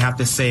accept what they have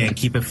to say and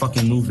keep it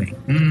fucking moving?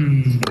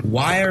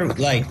 Why are,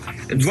 like,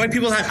 white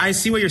people have, I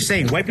see what you're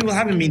saying. White people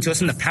have been mean to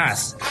us in the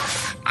past.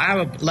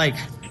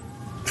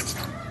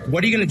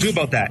 What are you going to do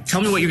about that? Tell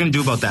me what you're going to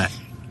do about that.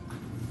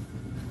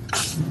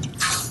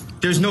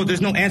 There's no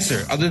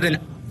answer other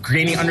than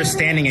gaining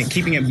understanding and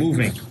keeping it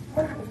moving.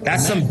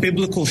 That's some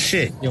biblical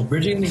shit. Yo,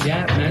 bridging the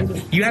gap,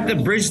 man. You have to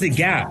bridge the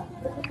gap.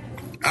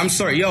 I'm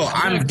sorry, yo,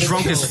 I'm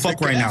drunk as fuck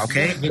right now,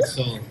 okay?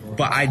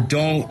 But I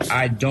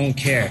don't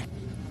care.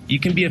 You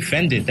can be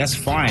offended, that's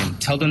fine.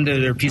 Tell them that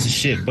they're a piece of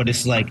shit, but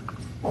it's like,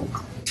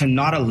 to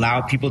not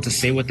allow people to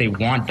say what they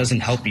want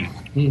doesn't help you.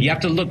 You have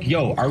to look,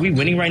 yo, are we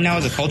winning right now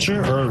as a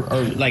culture?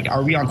 Or like,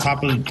 are we on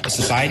top of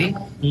society?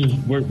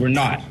 We're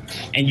not.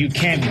 And you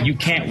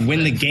can't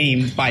win the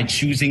game by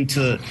choosing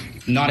to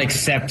not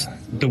accept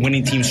the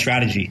winning team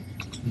strategy.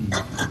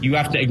 You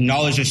have to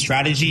acknowledge your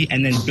strategy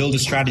and then build a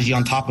strategy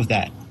on top of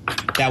that.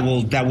 That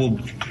will.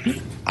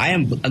 I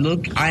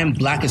am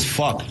black as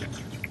fuck.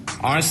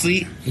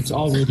 Honestly, it's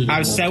all rooted.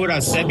 I've said what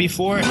I've said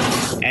before,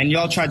 and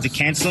y'all tried to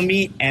cancel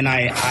me, and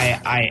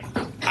I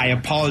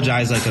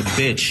apologize like a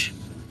bitch.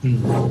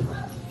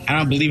 I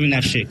don't believe in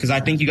that shit because I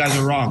think you guys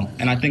are wrong,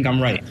 and I think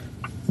I'm right.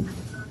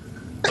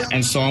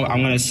 And so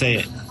I'm gonna say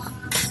it,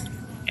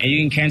 and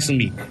you can cancel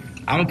me.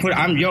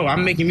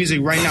 I'm making music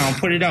right now. I'll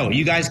put it out.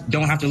 You guys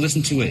don't have to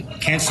listen to it.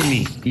 Cancel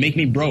me. Make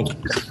me broke.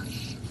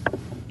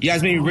 You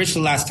guys made me rich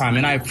the last time,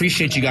 and I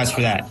appreciate you guys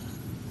for that.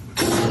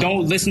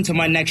 Don't listen to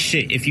my next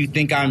shit if you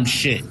think I'm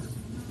shit.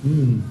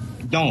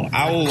 Don't.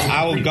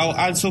 I will go.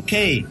 It's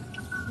okay.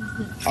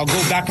 I'll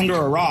go back under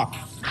a rock.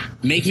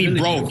 Make me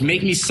broke.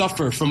 Make me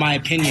suffer for my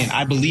opinion.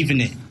 I believe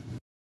in it.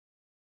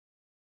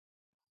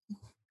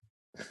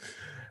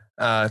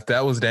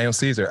 That was Daniel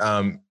Caesar.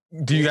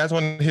 Do you guys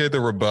want to hear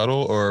the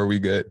rebuttal, or are we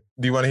good?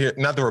 Do you want to hear,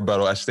 not the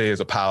rebuttal, I should say his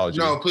apology?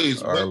 No,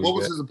 please. What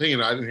was his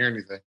opinion? I didn't hear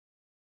anything.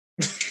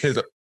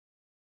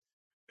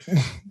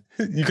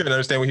 You couldn't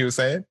understand what he was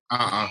saying?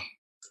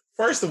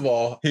 First of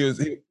all,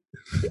 I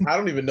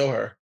don't even know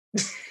her.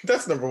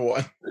 That's number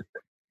one.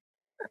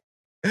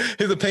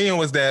 His opinion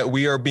was that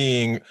we are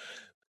being,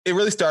 it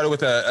really started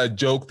with a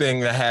joke thing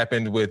that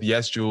happened with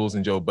Yes Jules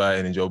and Joe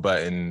Budden, and Joe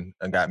Budden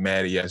got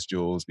mad at Yes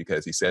Jules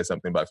because he said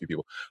something about a few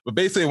people. But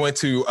basically it went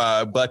to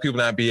black people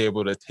not be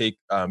able to take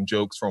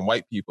jokes from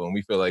white people, and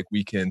we feel like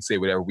we can say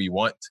whatever we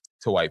want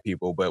to white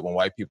people, but when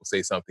white people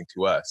say something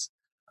to us,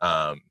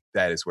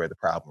 that is where the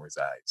problem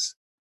resides.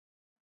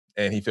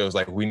 And he feels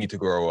like we need to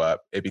grow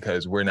up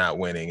because we're not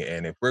winning.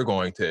 And if we're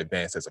going to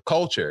advance as a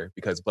culture,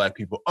 because black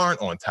people aren't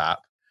on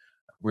top,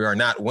 we are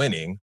not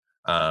winning,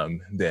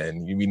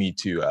 then we need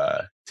to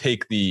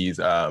take these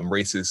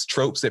racist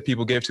tropes that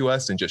people give to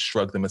us and just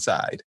shrug them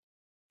aside.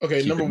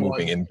 Okay, number one.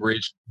 And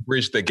bridge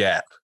the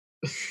gap.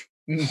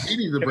 Can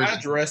I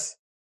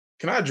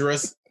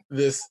address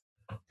this?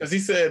 Because he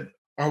said,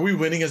 are we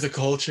winning as a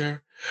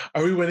culture?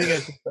 Are we winning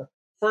as a...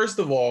 First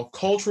of all,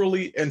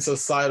 culturally and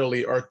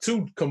societally are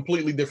two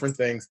completely different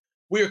things.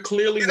 We are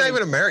clearly not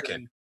even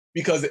American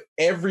because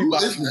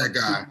everybody wants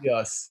to be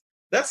us.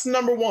 That's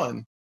number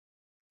one.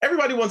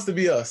 Everybody wants to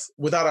be us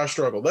without our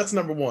struggle. That's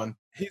number one.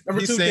 He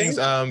sings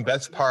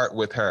Best Part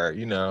with her,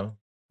 you know.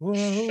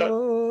 Shut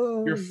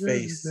your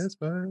face. That's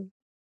fine.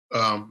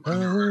 I'll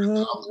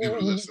give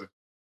it a listen.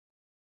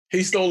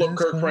 He stole up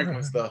Kirk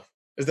Franklin stuff.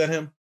 Is that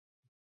him?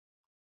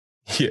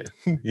 Yeah.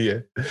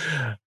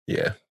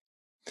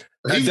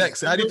 Dex,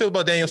 how do you feel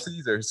about Daniel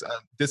Caesar's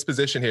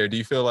disposition here? Do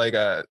you feel like,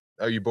 are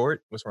you bored?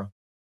 What's wrong?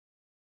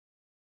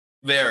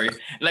 Very.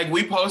 Like,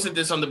 we posted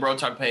this on the Bro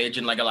Talk page,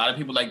 and like a lot of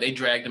people, like, they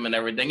dragged him and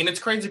everything. And it's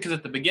crazy because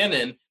at the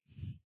beginning,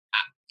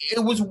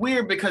 it was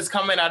weird because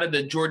coming out of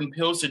the Jordan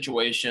Peele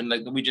situation,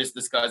 like we just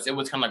discussed, it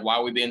was kind of like, why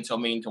are we being so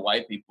mean to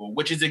white people?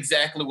 Which is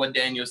exactly what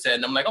Daniel said.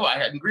 And I'm like, oh, I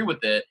agree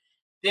with it.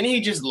 Then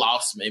he just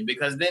lost me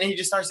because then he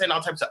just started saying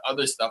all types of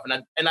other stuff.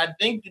 And I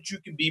think that you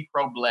can be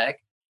pro-black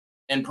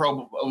and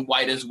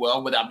pro-white as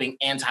well without being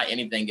anti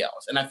anything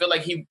else. And I feel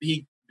like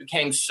he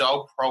became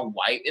so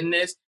pro-white in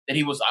this that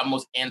he was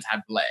almost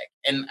anti-black.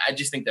 And I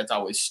just think that's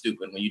always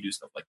stupid when you do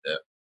stuff like that.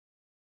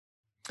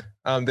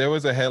 There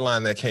was a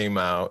headline that came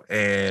out,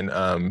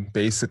 and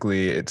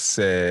basically it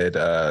said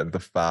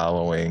the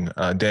following: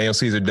 Daniel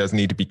Caesar doesn't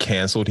need to be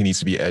canceled; he needs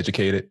to be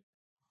educated.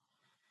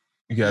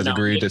 You guys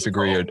agree,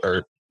 disagree,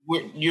 or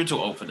you're too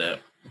old for that?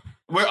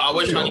 We're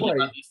always trying to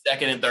give these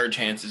second and third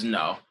chances.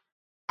 No,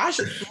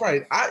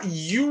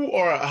 you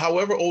are,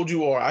 however old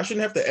you are, I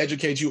shouldn't have to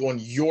educate you on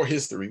your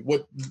history,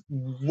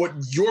 what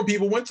your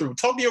people went through.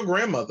 Talk to your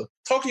grandmother.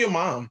 Talk to your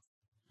mom.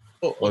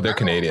 Well, they're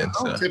Canadian.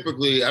 I don't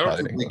typically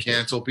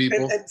cancel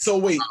people. And so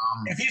wait,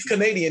 if he's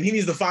Canadian, he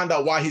needs to find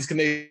out why he's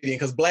Canadian,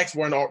 because blacks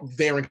weren't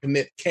there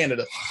in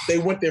Canada. They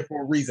went there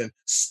for a reason.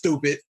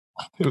 Stupid.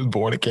 He was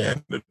born in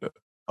Canada.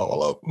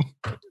 All of them.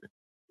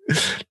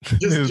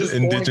 Just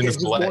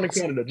indigenous blacks. Born in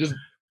Canada. Just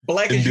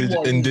black as you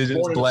are.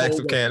 Indigenous blacks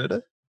of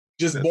Canada.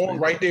 Just born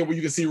right there where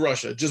you can see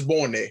Russia. Just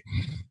born there.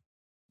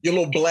 Your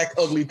little black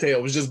ugly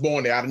tail was just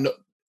born there. I don't know.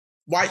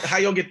 Why? How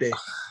y'all get there?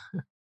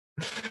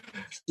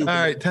 All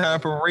right,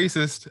 time for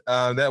racist.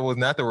 That was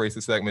not the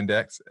racist segment,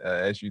 Dex,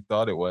 as you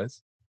thought it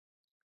was.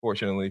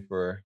 Fortunately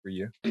for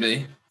you.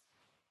 Me.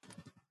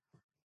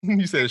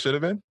 You said it should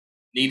have been?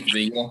 Need to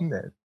be.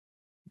 That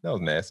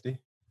was nasty.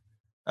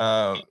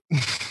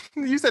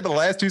 You said the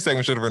last two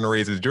segments should have been the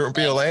racist. Jordan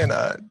Peele and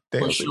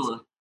Daniel. For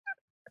sure.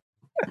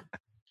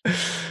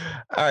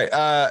 All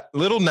right,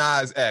 Lil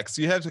Nas X.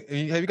 Have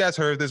you guys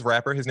heard of this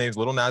rapper? His name's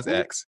Lil Nas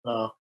X.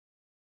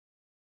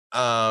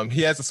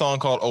 He has a song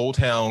called Old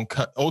Town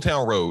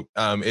Road.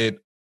 It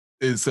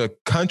is a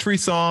country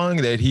song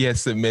that he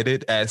has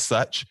submitted as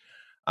such.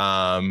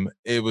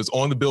 It was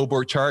on the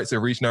Billboard charts. It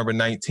reached number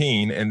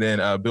 19, and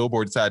then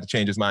Billboard decided to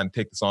change his mind and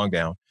take the song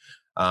down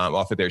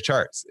off of their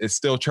charts. It's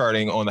still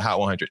charting on the Hot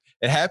 100.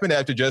 It happened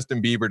after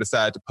Justin Bieber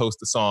decided to post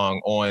the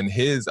song on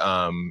his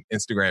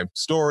Instagram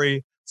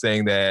story,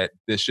 saying that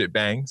this shit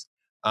bangs.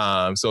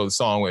 So the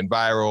song went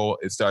viral.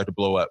 It started to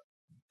blow up,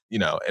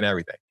 and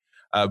everything.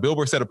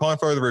 Billboard said upon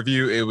further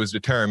review, it was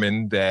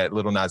determined that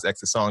Lil Nas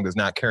X's song does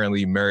not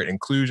currently merit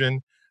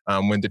inclusion.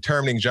 When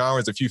determining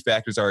genres, a few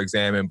factors are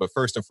examined, but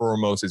first and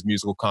foremost is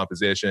musical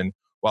composition.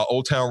 While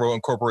Old Town Road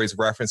incorporates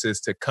references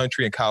to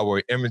country and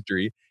cowboy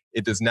imagery,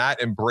 it does not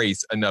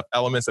embrace enough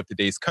elements of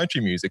today's country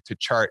music to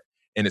chart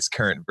in its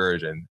current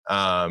version.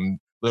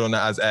 Lil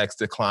Nas X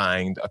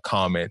declined a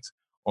comment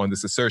on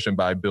this assertion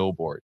by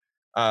Billboard.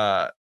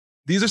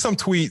 These are some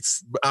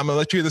tweets. I'm going to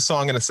let you hear the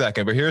song in a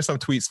second, but here are some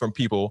tweets from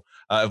people.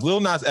 If Lil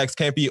Nas X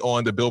can't be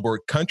on the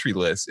Billboard country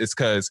list, it's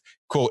because,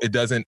 quote, it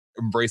doesn't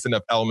embrace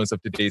enough elements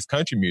of today's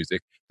country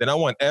music. Then I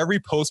want every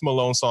Post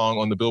Malone song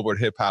on the Billboard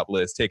hip hop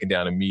list taken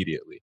down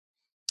immediately.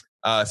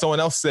 Someone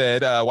else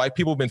said, white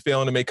people have been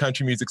failing to make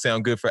country music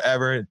sound good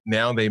forever.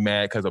 Now they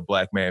mad because a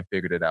black man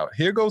figured it out.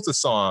 Here goes the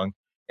song,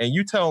 and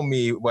you tell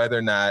me whether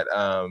or not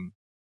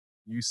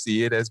you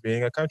see it as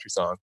being a country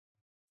song.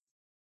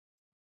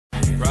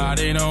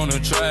 Riding on a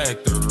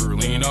tractor,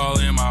 lean all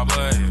in my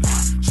blood.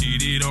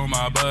 Cheated on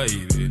my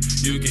baby,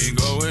 you can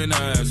go and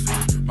ask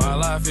her. My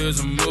life is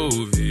a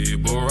movie,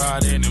 boy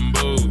riding in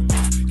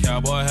boots.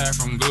 Cowboy hat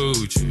from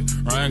Gucci,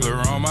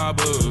 Wrangler on my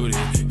booty.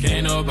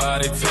 Can't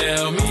nobody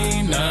tell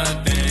me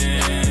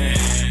nothing.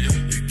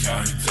 You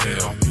can't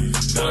tell me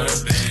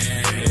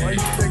nothing.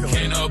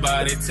 Can't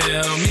nobody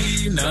tell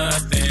me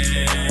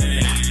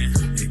nothing.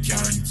 You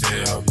can't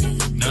tell me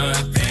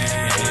nothing.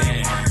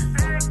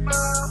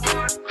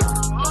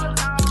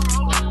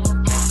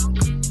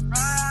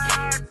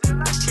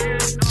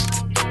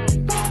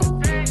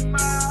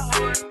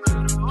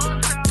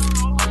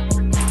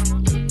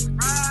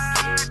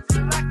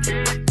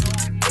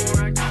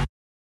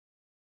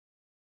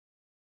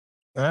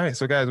 All right,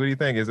 so guys, what do you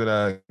think? Is it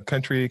a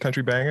country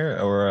banger,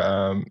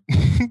 or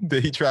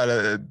did he try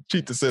to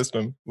cheat the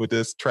system with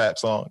this trap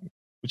song?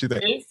 What you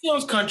think? It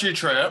feels country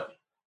trap.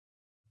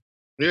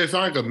 Yeah, it's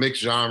like a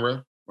mixed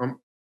genre.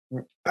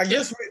 I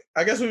guess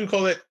we would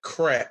call it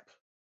crap.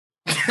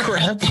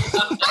 Crap.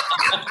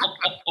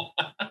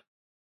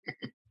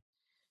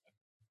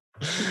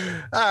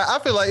 I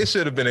feel like it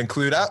should have been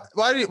included.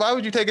 Why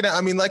would you take it out?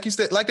 I mean, like you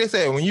said, like they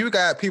said, when you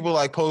got people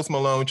like Post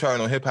Malone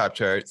charting on hip hop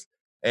charts,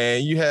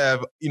 and you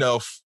have,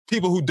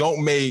 people who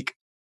don't make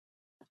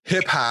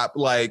hip hop,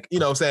 like,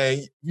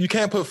 saying you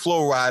can't put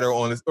Flo Rida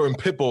or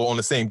Pitbull on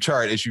the same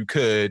chart as you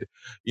could,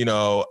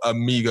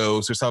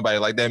 Amigos or somebody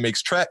like that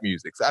makes trap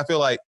music. So I feel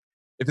like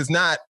if it's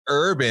not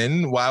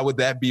urban, why would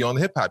that be on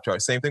the hip hop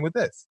chart? Same thing with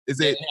this. Is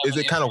it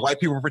kind of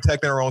white people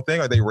protecting their own thing?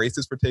 Are they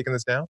racist for taking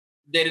this down?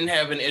 They didn't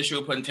have an issue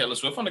with putting Taylor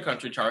Swift on the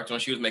country charts when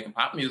she was making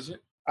pop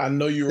music. I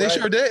know you're right. They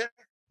sure did.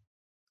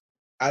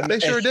 They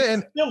sure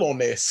did. Still on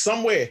there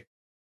somewhere.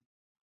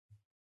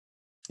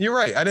 You're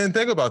right. I didn't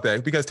think about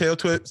that because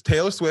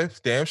Taylor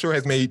Swift, damn sure,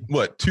 has made,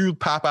 2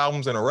 pop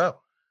albums in a row.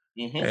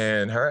 Mm-hmm.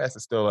 And her ass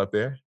is still up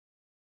there.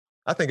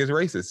 I think it's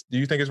racist. Do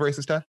you think it's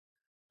racist, Ty?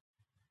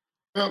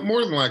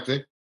 More than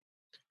likely.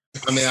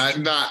 I mean,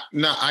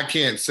 I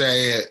can't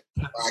say it.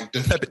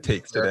 Tepid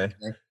takes today.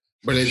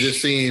 But it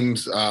just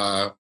seems.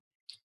 I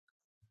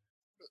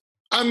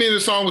mean, the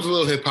song was a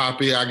little hip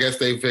hoppy. I guess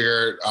they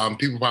figured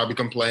people probably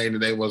complained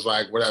and they was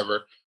like,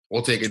 whatever,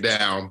 we'll take it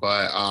down.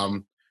 But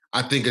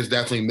I think it's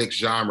definitely mixed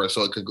genre,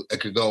 so it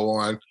could go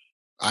on.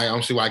 I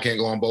don't see why it can't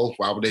go on both.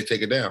 Why would they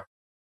take it down?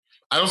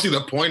 I don't see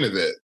the point of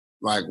it.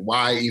 Like,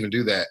 why even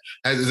do that?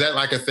 Is that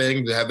like a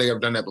thing? Have they ever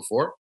done that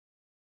before?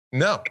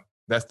 No,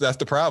 that's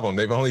the problem.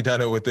 They've only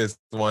done it with this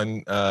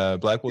one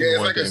Black Woman. Yeah,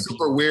 it's like a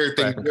super weird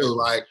thing to do.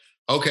 Like,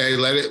 okay,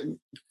 let it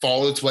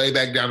fall its way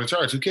back down the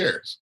charts. Who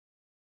cares?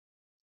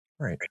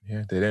 Right.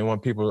 Yeah. They didn't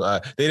want people.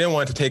 They didn't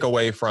want to take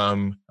away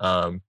from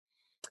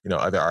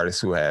other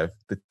artists who have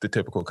the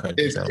typical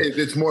country sound.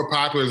 It's more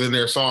popular than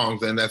their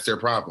songs, and that's their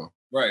problem.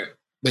 Right.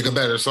 Make a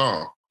better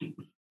song.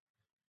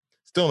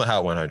 Still in the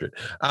Hot 100.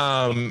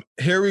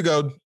 Here we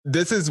go.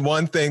 This is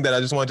one thing that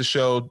I just wanted to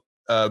show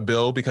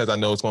Bill because I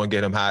know it's going to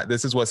get him hot.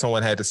 This is what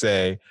someone had to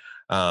say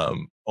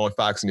on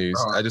Fox News.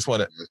 I just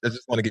want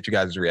to get you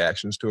guys'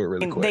 reactions to it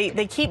really quick.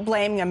 They keep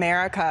blaming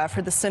America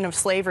for the sin of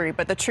slavery,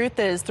 but the truth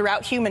is,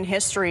 throughout human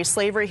history,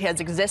 slavery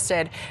has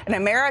existed, and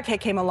America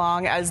came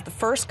along as the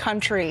first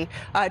country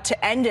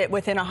to end it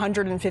within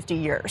 150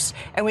 years.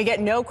 And we get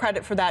no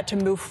credit for that to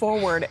move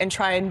forward and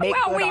try and make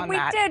good on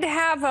that. We did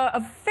have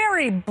a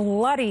very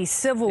bloody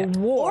civil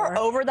war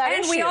over that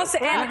and issue. We also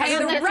and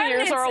the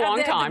remnants are a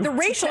long time. The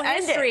racial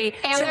history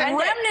and the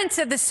remnants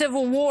of the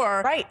Civil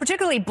War,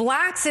 particularly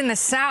blacks in the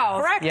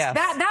South. Correct. Yes.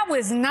 That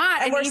was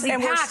not an easy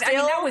path. I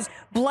mean, that was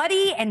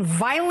bloody and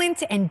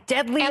violent and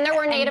deadly. And there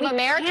were Native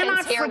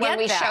Americans here when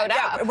we showed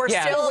up. Yeah, we're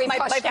still. My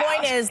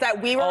point is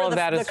that we were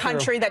the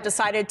country that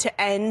decided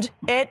to end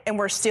it, and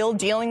we're still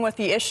dealing with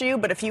the issue.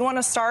 But if you want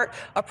to start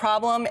a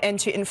problem and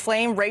to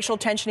inflame racial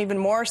tension even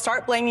more,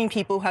 start blaming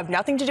people who have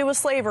nothing to do with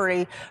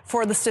slavery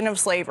for the sin of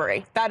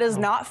slavery. That is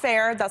not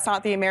fair. That's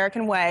not the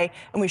American way,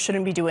 and we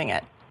shouldn't be doing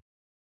it.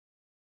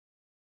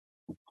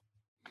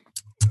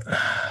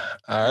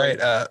 All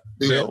right,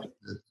 Bill.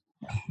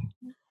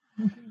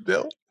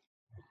 Bill,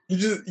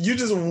 you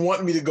just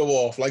want me to go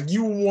off. Like,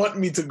 you want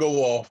me to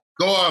go off.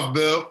 Go off,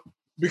 Bill.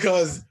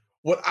 Because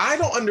what I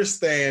don't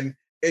understand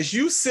is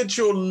you sit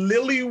your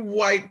lily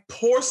white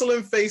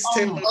porcelain face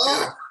and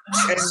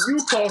you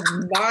talk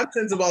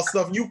nonsense about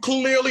stuff you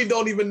clearly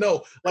don't even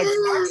know. Like,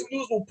 Fox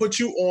News will put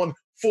you on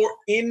for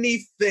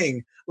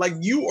anything. Like,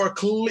 you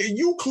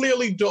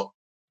clearly don't.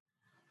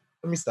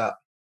 Let me stop.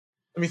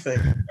 Let me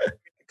think.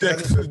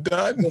 Dex is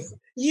done.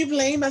 You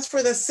blame us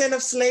for the sin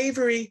of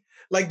slavery.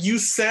 Like, you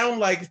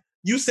sound like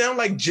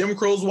Jim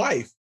Crow's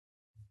wife.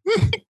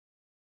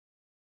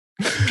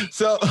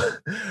 So,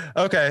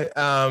 okay.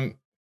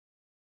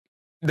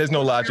 There's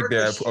no logic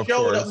there, of course.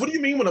 What do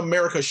you mean when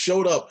America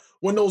showed up?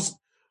 When those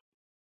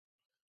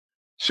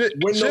should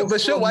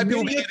white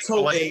people be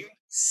blamed?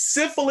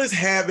 Syphilis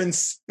having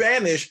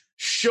Spanish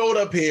showed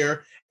up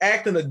here,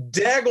 acting a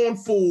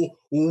daggone fool,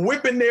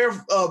 whipping their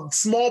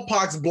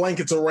smallpox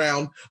blankets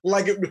around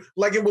like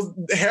it was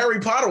Harry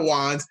Potter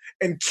wands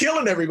and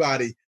killing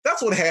everybody.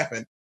 That's what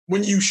happened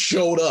when you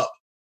showed up.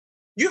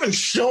 You haven't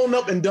shown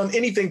up and done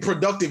anything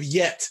productive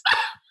yet.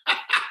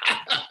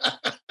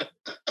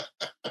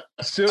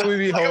 Should we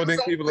be holding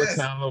people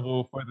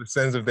accountable for the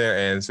sins of their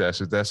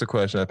ancestors? That's a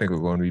question I think we're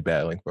going to be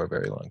battling for a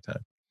very long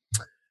time.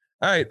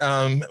 All right,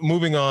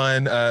 moving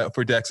on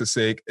for Dex's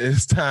sake,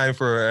 it's time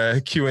for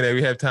Q&A.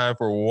 We have time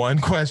for one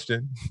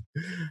question.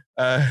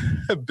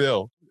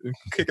 Bill,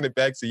 kicking it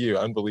back to you,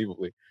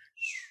 unbelievably.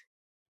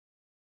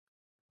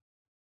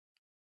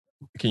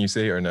 Can you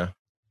say or no?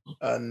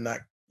 Not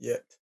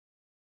yet.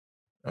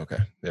 Okay,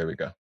 there we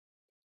go.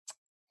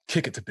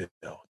 Kick it to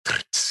Bill.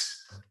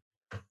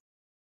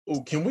 Oh,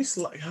 can we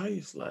slide? How do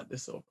you slide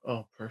this over?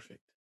 Oh,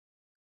 perfect.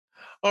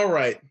 All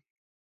right.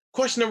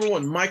 Question number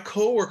one. My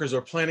coworkers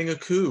are planning a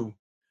coup.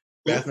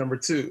 Question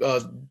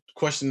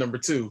number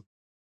two.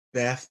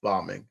 Bath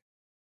bombing.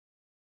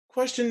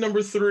 Question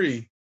number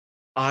three.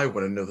 I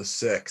want to know the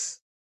sex.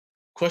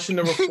 Question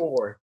number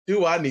four.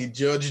 Do I need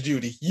Judge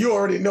Judy? You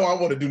already know I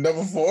want to do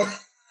number four.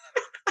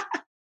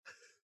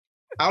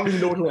 I don't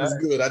even know which one is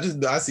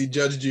good. I see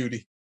Judge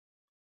Judy.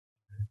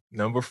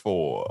 Number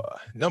four.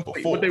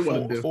 What they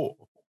want to do?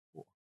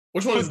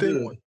 Which one is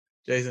good,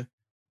 Jason?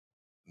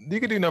 You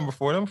could do number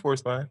four. Number four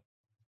is fine.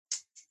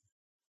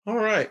 All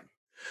right.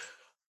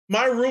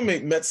 My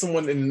roommate met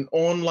someone in an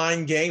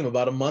online game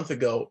about a month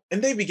ago, and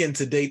they began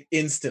to date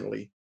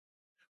instantly.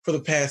 For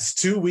the past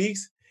 2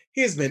 weeks,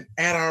 he has been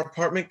at our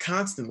apartment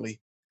constantly,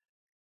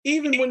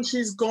 even when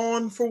she's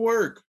gone for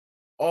work,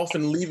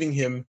 often leaving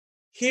him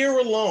here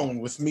alone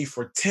with me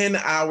for 10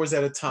 hours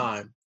at a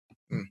time.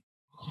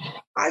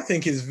 I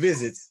think his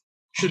visits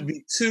should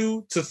be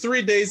 2 to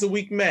 3 days a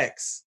week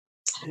max,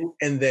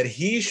 and that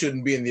he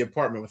shouldn't be in the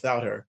apartment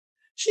without her.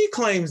 She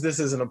claims this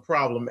isn't a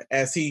problem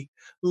as he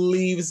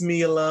leaves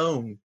me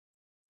alone.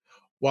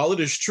 While it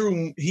is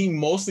true he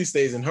mostly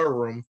stays in her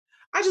room,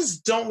 I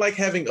just don't like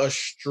having a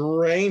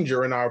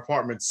stranger in our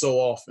apartment so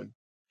often.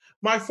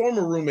 My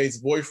former roommate's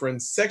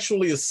boyfriend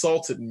sexually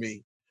assaulted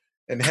me,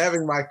 and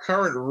having my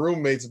current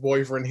roommate's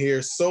boyfriend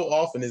here so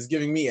often is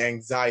giving me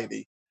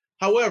anxiety.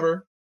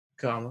 However,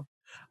 comma,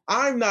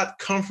 I'm not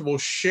comfortable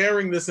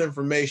sharing this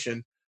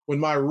information when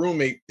my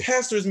roommate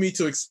pesters me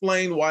to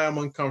explain why I'm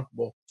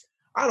uncomfortable.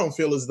 I don't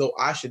feel as though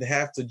I should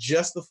have to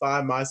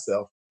justify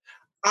myself.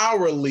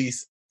 Our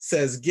lease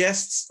says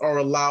guests are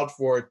allowed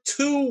for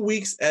 2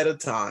 weeks at a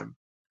time.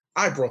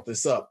 I brought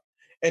this up,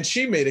 and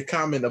she made a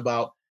comment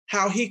about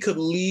how he could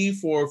leave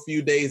for a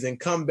few days and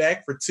come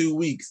back for 2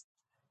 weeks.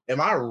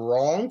 Am I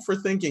wrong for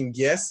thinking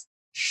guests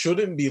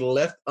shouldn't be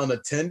left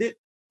unattended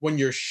when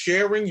you're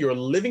sharing your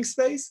living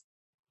space?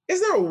 Is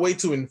there a way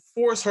to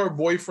enforce her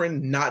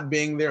boyfriend not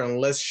being there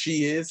unless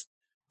she is?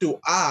 Do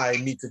I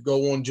need to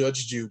go on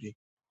Judge Judy?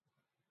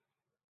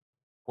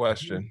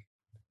 Question.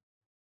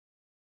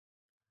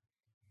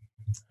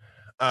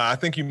 I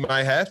think you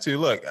might have to.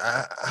 Look,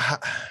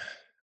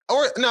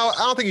 or no, I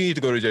don't think you need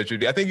to go to Judge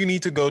Judy. I think you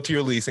need to go to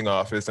your leasing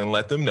office and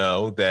let them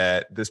know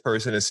that this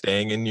person is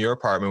staying in your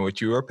apartment, which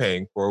you are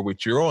paying for,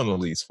 which you're on the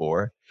lease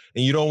for,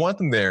 and you don't want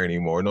them there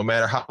anymore, no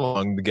matter how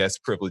long the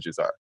guest privileges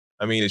are.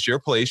 I mean, it's your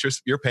place.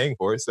 You're paying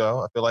for it. So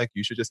I feel like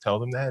you should just tell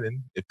them that.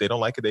 And if they don't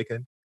like it, they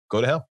can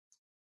go to hell.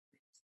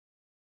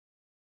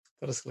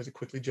 That escalated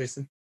quickly,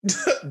 Jason.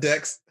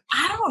 Dex.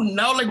 I don't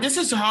know. Like, this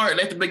is hard.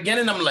 At the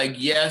beginning, I'm like,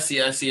 yes.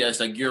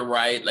 Like, you're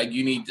right. Like,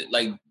 you need to,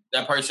 like,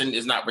 that person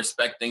is not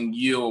respecting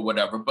you or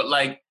whatever. But,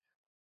 like,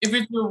 if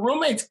it's your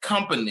roommate's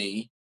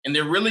company and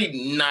they're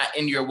really not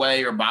in your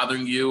way or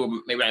bothering you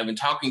or maybe not even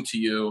talking to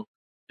you,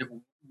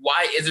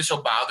 why is it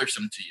so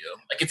bothersome to you?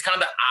 Like, it's kind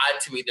of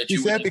odd to me that you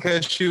said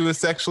because she was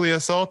sexually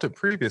assaulted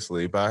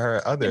previously by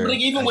her other. Yeah, but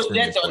like, even with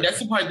that, though, that's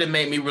the part that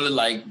made me really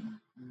like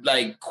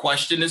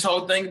question this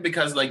whole thing,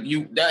 because like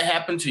that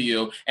happened to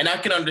you, and I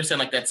can understand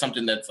like that's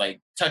something that's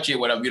like touchy or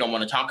whatever, you don't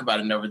want to talk about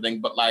it and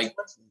everything, but like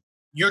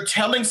you're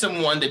telling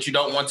someone that you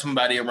don't want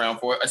somebody around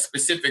for a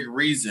specific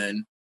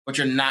reason, but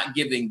you're not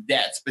giving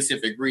that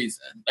specific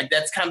reason. Like,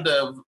 that's kind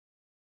of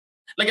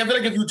like, I feel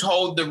like if you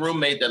told the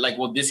roommate that like,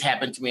 well, this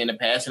happened to me in the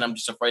past and I'm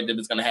just afraid that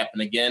it's going to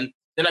happen again,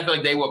 then I feel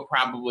like they would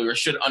probably or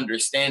should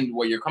understand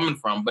where you're coming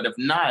from. But if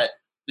not,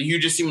 you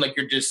just seem like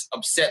you're just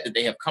upset that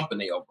they have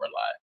company over a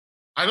lot.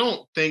 I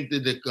don't think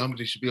that the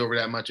company should be over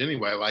that much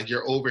anyway. Like,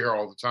 you're over here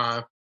all the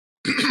time.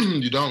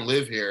 You don't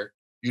live here.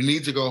 You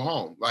need to go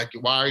home. Like,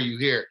 why are you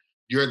here?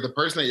 You're the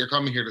person that you're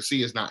coming here to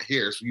see is not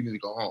here, so you need to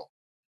go home.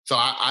 So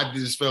I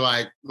just feel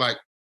like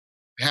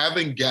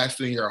having guests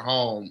in your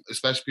home,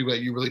 especially people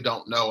that you really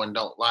don't know and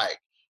don't like,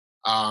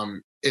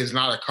 is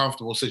not a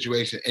comfortable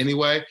situation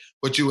anyway,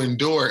 but you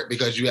endure it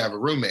because you have a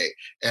roommate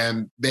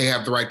and they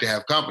have the right to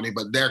have company,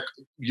 but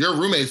your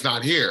roommate's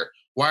not here.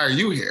 Why are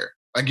you here?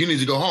 Like, you need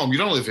to go home. You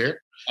don't live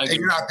here. And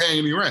you're not paying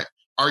any rent.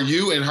 Are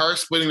you and her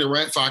splitting the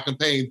rent so I can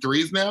pay in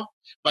threes now?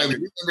 Like,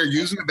 they're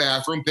using the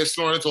bathroom,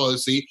 pissing on the toilet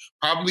seat,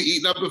 probably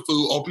eating up the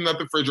food, opening up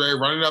the refrigerator,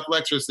 running up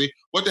electricity.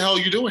 What the hell are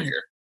you doing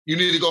here? You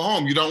need to go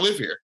home. You don't live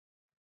here.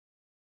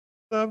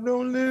 I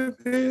don't live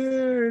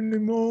here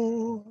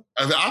anymore.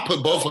 I'll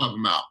put both of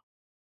them out.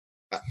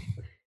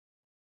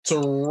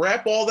 To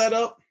wrap all that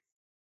up,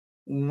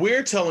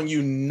 we're telling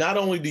you not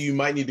only do you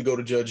might need to go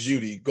to Judge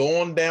Judy,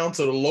 go on down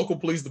to the local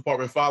police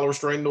department, file a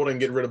restraining order, and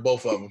get rid of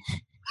both of them.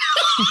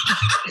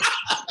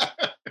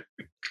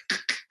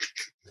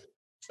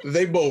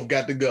 They both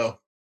got to go.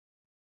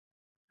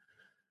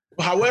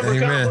 However,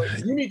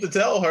 you need to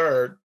tell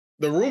her,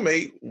 the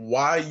roommate,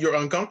 why you're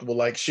uncomfortable.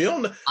 Like, she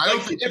don't.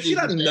 If she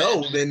doesn't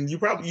know, then you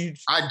probably.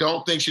 I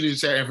don't think she needs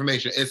to share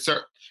information.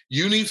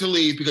 You need to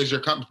leave because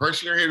the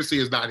person you're here to see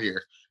is not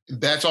here.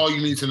 That's all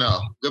you need to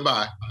know.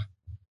 Goodbye.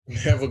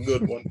 Have a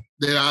good one.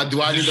 Then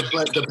do I need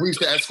the police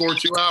to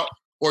escort you out,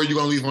 or are you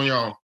gonna leave on your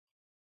own?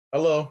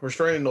 Hello,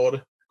 restraining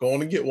order. Go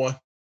on and get one.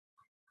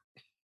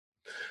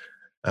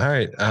 All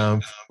right.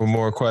 For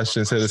more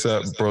questions, hit us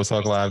up,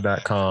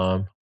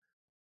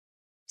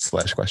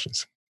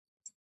 brotalklive.com/questions.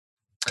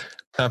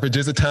 Time for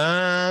Jizz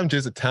Time.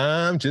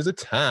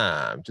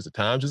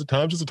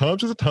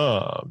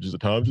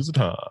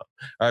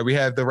 All right, we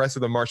have the rest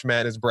of the March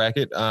Madness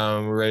bracket.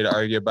 We're ready to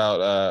argue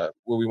about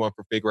what we want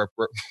for fake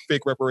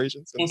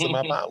reparations and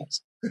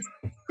semifinals.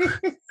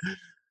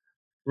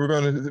 We're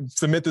going to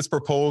submit this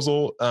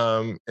proposal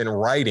in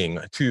writing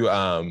to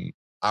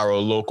our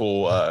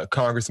local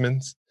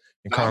congressmen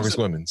and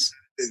congresswomen.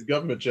 It's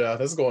government job.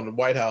 That's going to the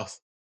White House,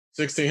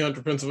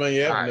 1600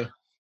 Pennsylvania Avenue. Right.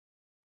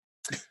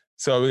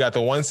 So we got the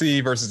 1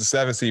 seed versus the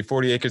 7 seed,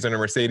 40 acres and a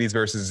Mercedes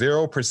versus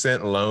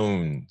 0%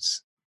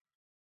 loans.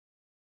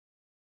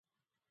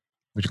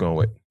 What you going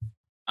with?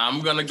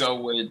 I'm going to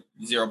go with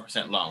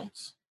 0%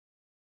 loans.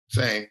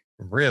 Same.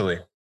 Really?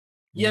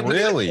 Yeah, but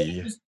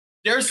really?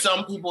 There's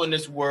some people in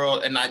this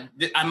world, and I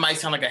might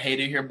sound like a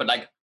hater here, but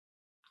like,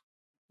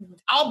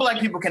 all black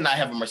people cannot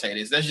have a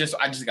Mercedes. I just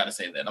got to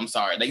say that. I'm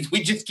sorry. Like,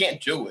 we just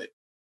can't do it.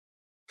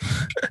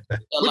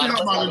 What you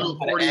about to do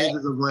 40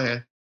 acres of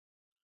land?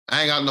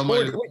 I ain't got no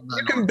money.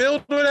 You can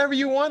build whatever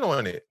you want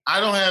on it.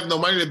 I don't have no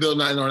money to build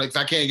nothing on it because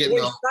I can't get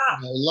no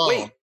loan.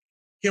 Wait,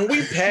 can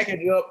we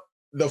package up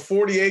the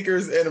 40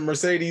 acres and a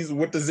Mercedes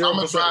with the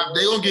 0%?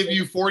 They're going to give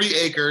you 40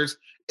 acres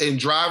and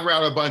drive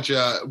around a bunch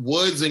of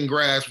woods and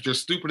grass with your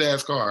stupid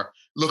ass car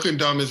looking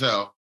dumb as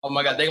hell. Oh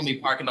my God, they're gonna be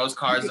parking those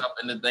cars up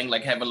in the thing,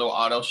 like having a little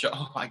auto show.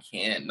 Oh, I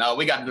can't. No,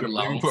 we gotta do the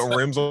loans. Put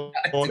rims on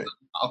it.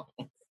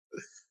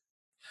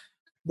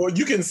 Well,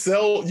 you can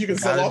sell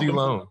off them.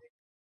 Loan.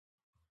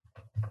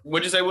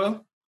 What'd you say,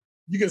 Will?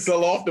 You can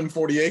sell off them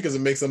 40 acres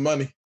and make some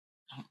money.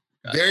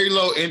 Very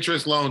low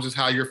interest loans is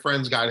how your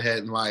friends got ahead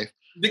in life.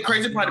 The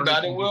crazy part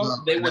about it,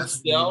 Will, they would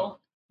sell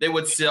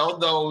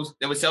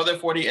their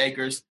 40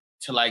 acres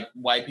to like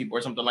white people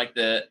or something like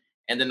that.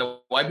 And then the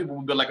white people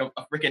would build like a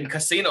freaking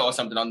casino or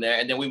something on there.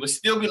 And then we would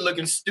still be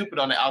looking stupid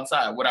on the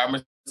outside with our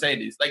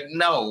Mercedes. Like,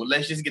 no,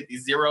 let's just get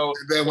these zero.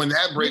 Then when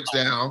that breaks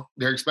down,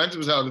 they're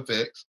expensive as hell to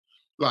fix.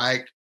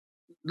 Like,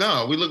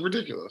 no, we look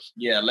ridiculous.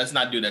 Yeah, let's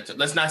not do that.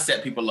 Let's not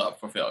set people up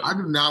for failure. I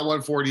do not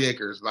want 40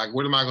 acres. Like,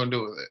 what am I going to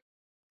do with it?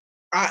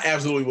 I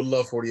absolutely would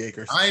love 40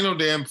 acres. I ain't no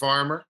damn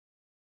farmer.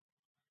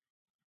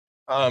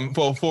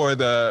 Well, for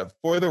the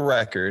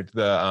record,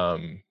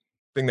 the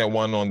thing that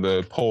won on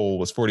the poll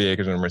was 40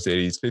 acres in a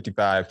Mercedes,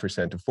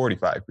 55% to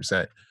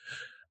 45%.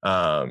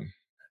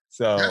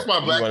 So that's why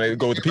black people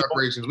go with the people.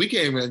 Reparations. We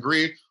can't even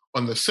agree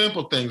on the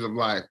simple things of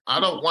life. I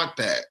don't want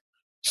that.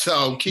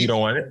 So you don't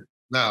want it?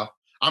 No,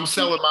 I'm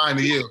selling mine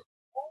to you.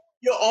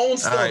 Your own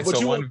stuff, right, but so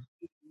you want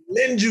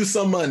lend you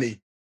some money.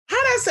 How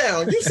that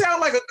sound? You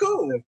sound like a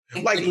coon.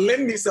 Like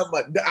lend me some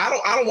money.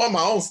 I don't want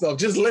my own stuff.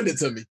 Just lend it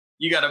to me.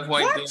 You got a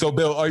point. So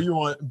Bill, are you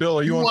on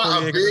 40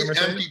 want a acres big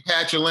empty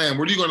patch of land?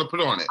 What are you going to put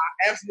on it?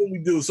 I absolutely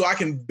do. So I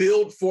can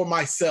build for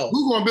myself.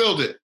 Who's going to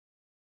build it?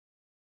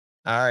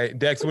 All right,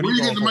 Dex, what Where are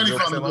you getting the money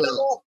from?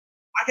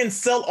 I can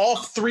sell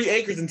off 3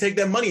 acres and take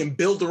that money and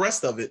build the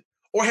rest of it.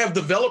 Or have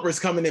developers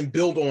come in and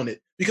build on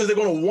it because they're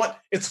going to want,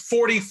 it's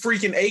 40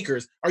 freaking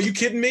acres. Are you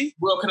kidding me?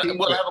 Well, I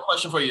have a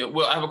question for you.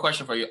 Well, I have a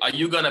question for you. Are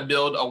you going to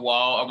build a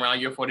wall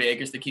around your 40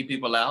 acres to keep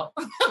people out?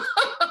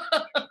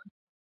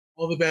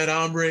 All the bad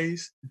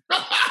hombres.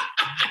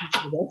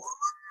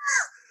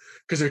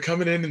 Because they're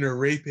coming in and they're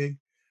raping,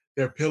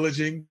 they're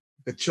pillaging,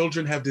 the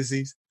children have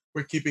disease.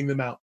 We're keeping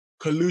them out.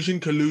 Collusion,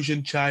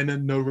 China,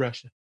 no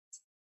Russia.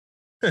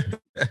 All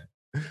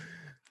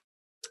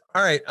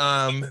right.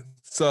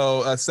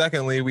 So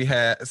secondly, we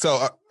had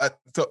so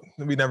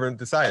we never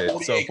decided.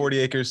 40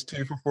 acres,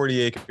 2 for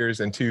 40 acres,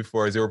 and 2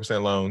 for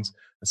 0% loans.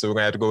 So we're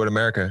gonna have to go with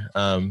America.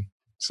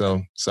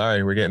 So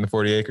sorry, we're getting the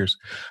 40 acres.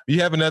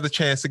 You have another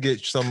chance to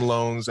get some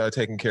loans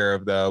taken care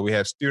of, though. We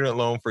have student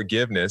loan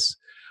forgiveness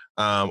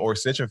or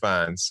snitching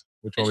fines.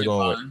 Which one are we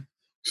going with?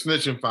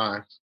 Snitching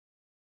fines.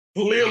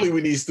 Clearly,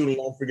 we need student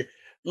loan forgiveness.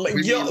 Like,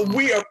 we are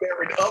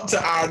buried up to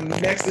our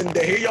necks in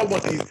debt. Here, y'all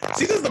want these.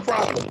 See, this is the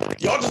problem.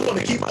 Y'all just want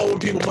to keep owing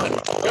people money.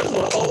 Y'all just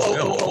want to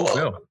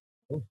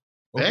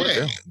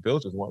Bill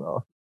just went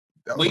off.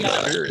 That was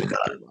serious.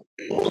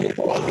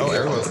 Oh,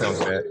 everyone sounds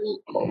bad.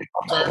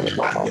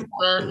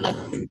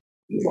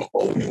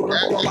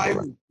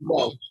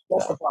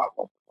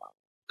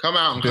 Come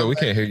out and Bill, we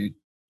can't hear you.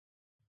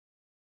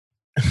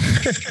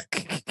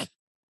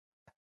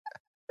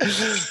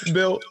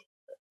 Bill,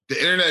 the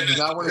internet does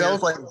not want to.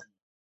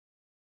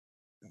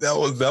 That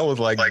was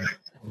like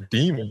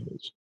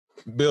demonish.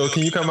 Bill,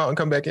 can you come out and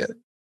come back in?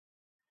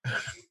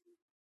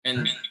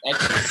 And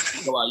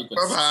actually, go out. You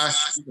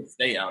can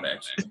stay out.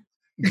 Actually.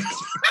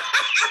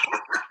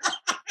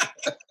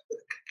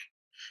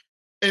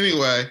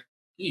 Anyway,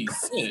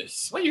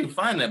 Jesus, where you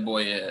find that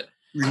boy at?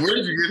 Where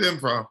did you get him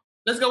from?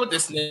 Let's go with the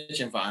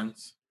snitching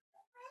fines.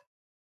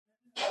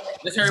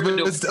 Let's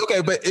hurry up.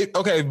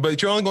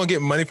 But you're only gonna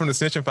get money from the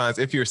snitching fines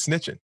if you're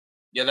snitching.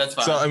 Yeah, that's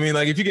fine. So I mean,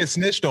 like if you get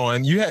snitched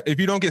on, if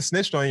you don't get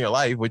snitched on in your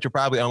life, which you're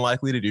probably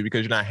unlikely to do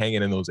because you're not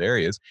hanging in those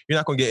areas, you're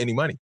not gonna get any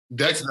money.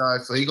 That's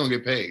not. So he's gonna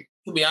get paid.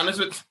 To be honest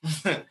with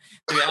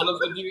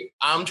you,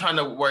 I'm trying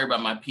to worry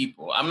about my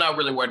people. I'm not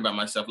really worried about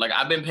myself. Like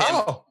I've been paying.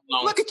 Oh,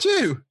 look at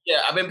you!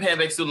 Yeah, I've been paying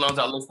back student loans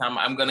all this time.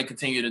 I'm going to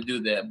continue to do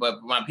that. But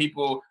for my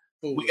people,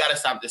 we got to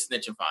stop the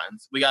snitching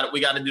fines. We got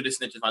to do the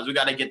snitching fines. We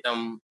got to get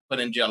them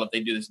put in jail if they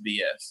do this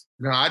BS.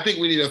 No, I think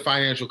we need a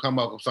financial come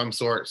up of some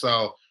sort.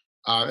 So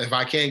if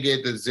I can't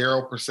get the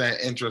 0%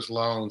 interest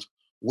loans,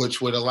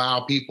 which would allow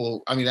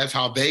people, I mean, that's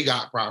how they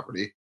got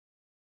property.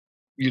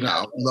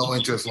 Low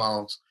interest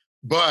loans,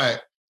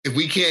 but if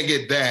we can't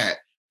get that,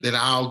 then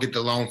I'll get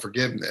the loan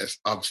forgiveness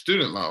of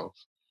student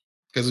loans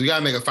because we got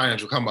to make a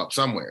financial come up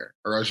somewhere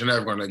or else you're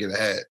never going to get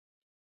ahead.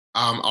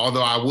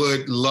 Although I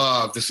would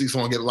love to see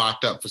someone get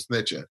locked up for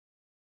snitching.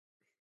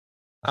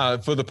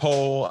 For the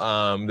poll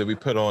that we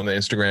put on the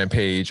Instagram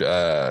page,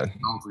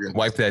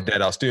 Wipe That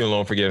Debt Out, student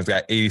loan forgiveness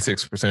got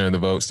 86% of the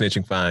vote.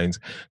 Snitching fines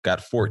got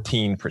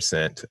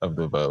 14% of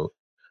the vote.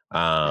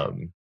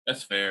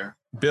 That's fair.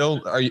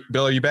 Bill, are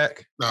you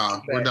back?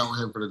 No, we're done with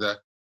him for the day.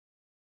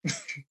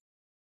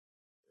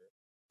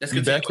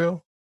 You back,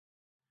 Bill?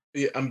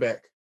 Yeah, I'm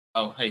back.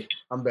 Oh, hey,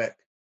 I'm back.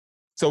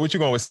 So, what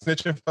you going with,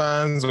 snitching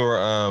fines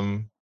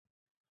or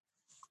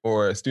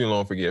student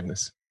loan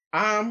forgiveness?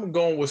 I'm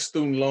going with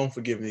student loan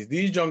forgiveness.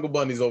 These jungle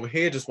bunnies over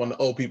here just want to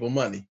owe people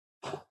money.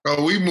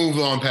 Oh, we moved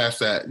on past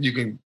that. You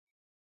can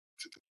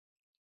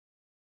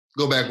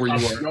go back where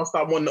you were. Y'all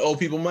stop wanting to owe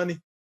people money.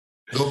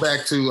 Go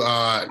back to.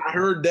 I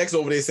heard Dex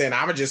over there saying,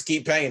 "I'ma just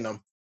keep paying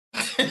them."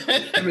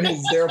 I mean,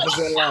 it's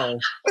 0% loan.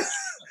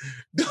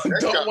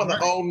 don't want to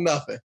own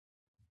nothing.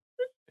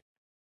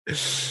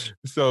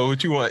 So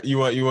what you want? You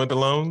want the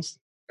loans?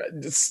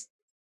 Just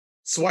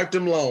swipe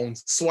them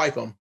loans. Swipe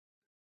them.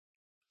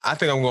 I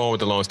think I'm going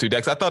with the loans too,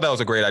 Dex. I thought that was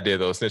a great idea,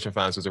 though. Snitch and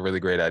fines was a really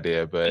great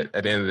idea, but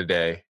at the end of the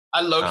day,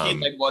 I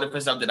low-key voted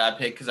for something that I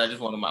picked because I just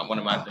wanted one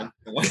of my things.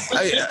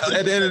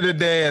 At the end of the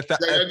day, at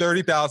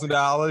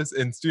 $30,000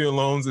 in student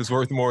loans is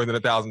worth more than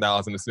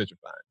 $1,000 in the snitch and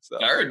fine. So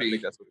 30. I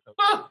think that's what it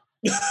comes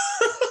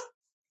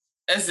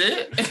That's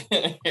it.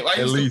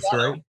 At least,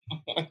 right?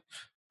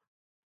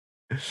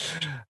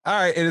 All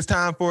right, it is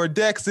time for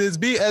Dex's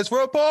BS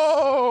Report.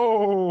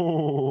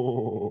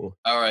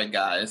 All right,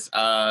 guys.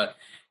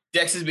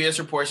 Dex's BS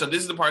Report. So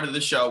this is the part of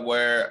the show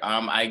where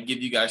I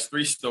give you guys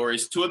 3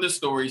 stories. 2 of the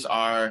stories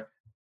are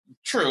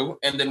true,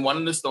 and then one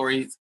of the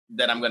stories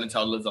that I'm going to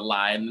tell is a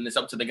lie, and then it's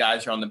up to the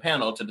guys here on the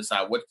panel to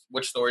decide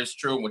which story is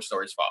true and which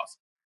story is false.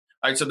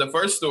 All right, so the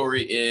first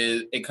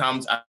story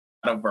comes out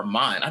of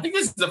Vermont. I think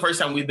this is the first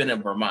time we've been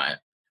in Vermont.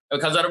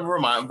 It comes out of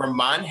Vermont.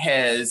 Vermont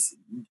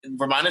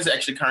is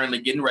actually currently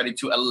getting ready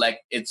to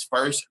elect its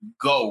first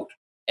goat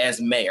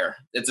as mayor.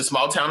 It's a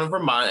small town in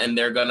Vermont, and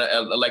they're going to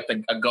elect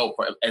a goat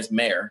as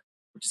mayor,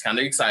 which is kind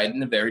of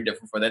exciting and very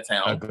different for that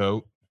town. A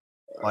goat,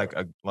 like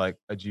a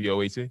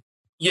GOAT.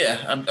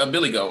 Yeah, a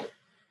billy goat.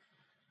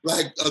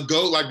 Like a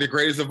goat, like the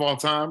greatest of all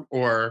time,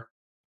 or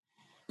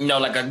no,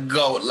 like a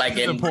goat, like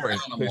an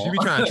important. Because you be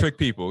trying to trick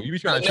people. You be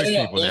trying to trick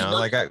people now.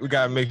 We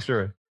gotta make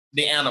sure.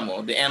 The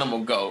animal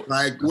goat.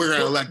 Like we're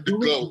gonna elect the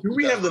goat. Do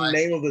we have the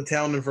name of the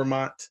town in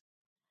Vermont?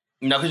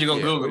 No, because you're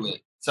gonna Google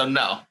it. So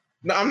no,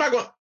 I'm not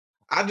going.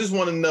 I just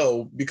want to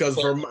know because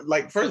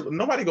first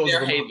nobody goes to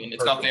Fairhaven.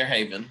 It's called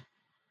Fairhaven.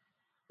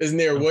 Is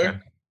near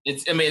where?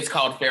 It's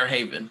called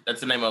Fairhaven.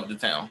 That's the name of the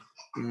town.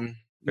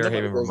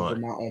 Fairhaven,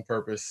 Vermont. On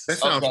purpose. That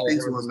sounds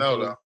peaceful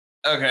though.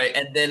 Okay,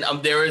 and then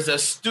there is a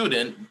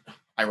student.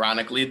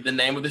 Ironically, the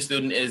name of the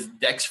student is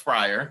Dex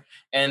Fryer,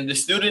 and the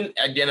student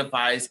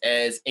identifies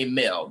as a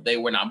male. They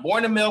were not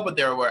born a male, but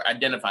they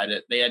identify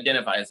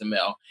as a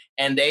male.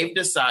 And they've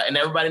decided, and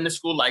everybody in the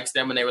school likes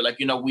them, and they were like,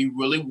 we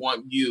really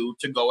want you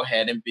to go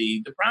ahead and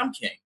be the prom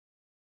king.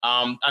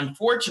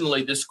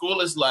 Unfortunately, the school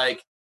is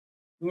like,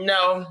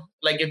 no,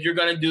 like if you're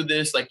going to do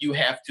this, like you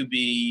have to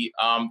be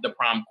the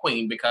prom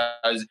queen,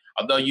 because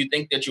although you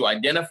think that you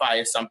identify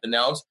as something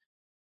else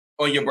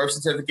on your birth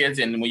certificates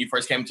and when you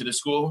first came to the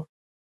school,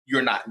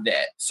 you're not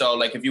that. So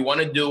like if you want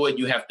to do it,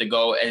 you have to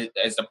go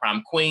as the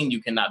prom queen. You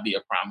cannot be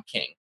a prom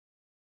king.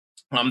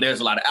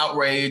 There's a lot of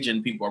outrage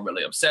and people are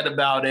really upset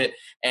about it.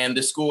 And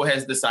the school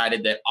has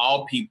decided that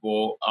all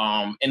people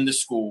in the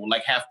school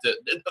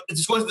the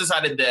school has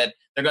decided that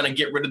they're going to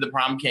get rid of the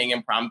prom king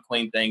and prom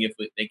queen thing if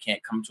they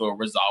can't come to a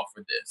resolve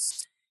for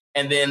this.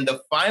 And then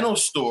the final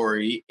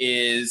story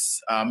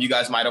is you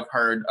guys might have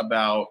heard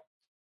about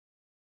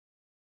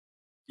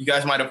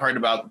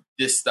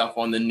this stuff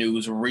on the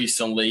news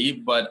recently,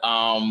 but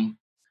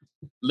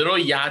Little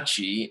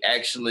Yachty,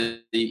 I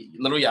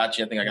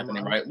think I got the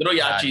name right. Little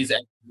Yachty is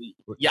actually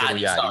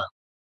Yachty, sorry.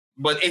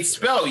 But it's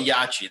spelled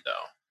Yachty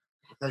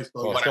though. It's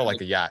spelled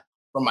like a yacht.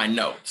 From my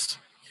notes.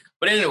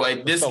 But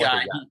anyway, this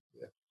guy,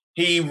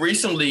 he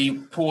recently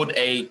pulled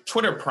a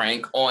Twitter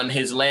prank on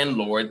his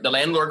landlord. The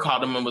landlord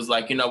called him and was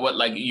like, you know what,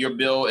 like your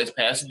bill is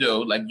past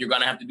due. Like you're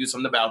going to have to do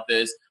something about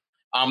this.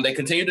 They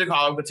continued to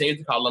call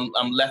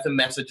him, left him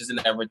messages and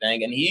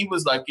everything. And he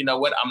was like, you know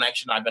what, I'm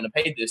actually not going to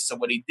pay this. So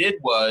what he did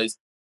was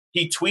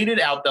he tweeted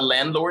out the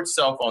landlord's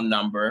cell phone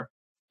number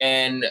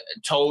and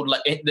told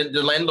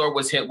the landlord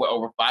was hit with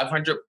over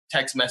 500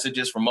 text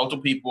messages from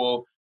multiple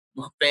people,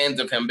 fans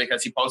of him,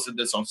 because he posted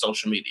this on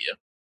social media.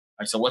 All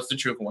right, so what's the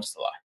truth and what's the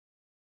lie?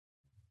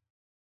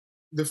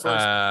 The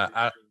first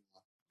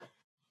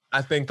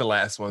I think the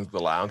last one's the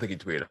lie. I don't think he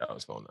tweeted out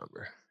his phone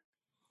number.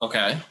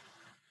 Okay.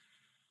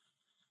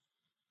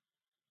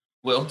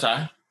 Will,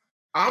 Ty?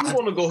 I'm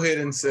going to go ahead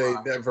and say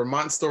that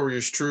Vermont story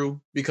is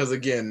true because,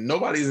 again,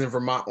 nobody's in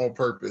Vermont on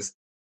purpose.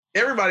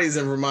 Everybody's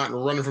in Vermont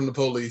running from the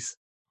police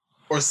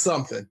or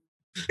something.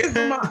 In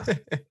Vermont,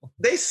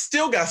 they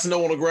still got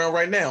snow on the ground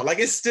right now. Like,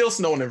 it's still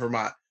snowing in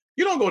Vermont.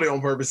 You don't go there on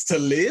purpose to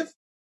live.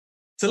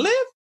 To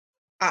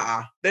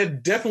live? They're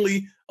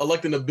definitely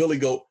electing a billy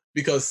goat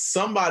because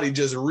somebody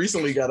just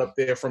recently got up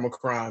there from a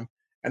crime,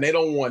 and they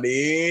don't want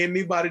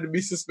anybody to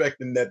be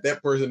suspecting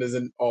that person is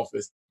in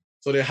office.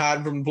 So they're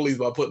hiding from the police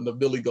by putting the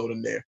billy goat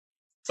in there.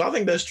 So I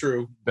think that's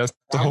true. That's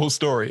the whole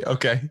story.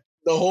 Okay.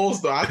 The whole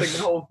story. I think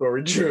the whole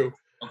story true.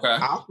 Okay.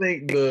 I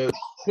think the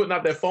putting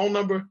out that phone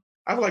number,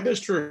 I feel like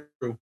that's true.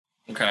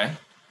 Okay.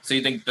 So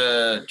you think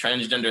the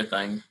transgender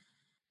thing,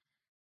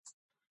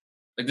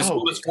 like the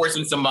school is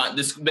forcing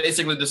somebody,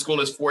 the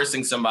school is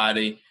forcing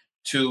somebody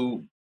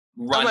to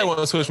run. I might want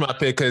to switch my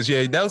pick because,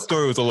 that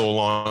story was a little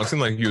long. It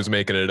seemed like you was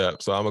making it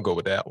up. So I'm going to go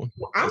with that one.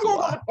 I'm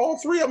going to all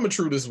 3 of them are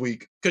true this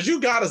week because you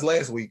got us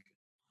last week.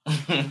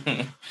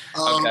 Okay.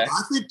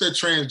 I think the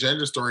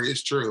transgender story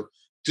is true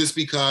just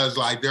because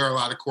there are a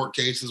lot of court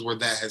cases where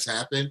that has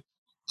happened.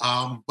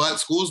 But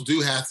schools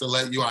do have to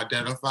let you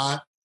identify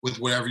with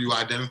whatever you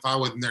identify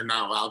with, and they're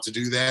not allowed to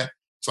do that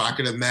So I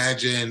could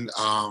imagine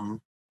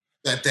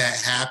that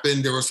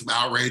happened. There was some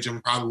outrage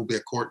and probably will be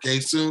a court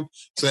case soon.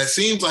 So that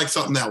seems like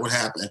something that would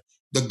happen.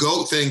 The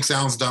goat thing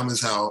sounds dumb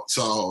as hell.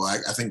 So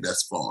I think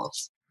that's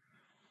false.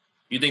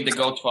 You think the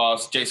goat's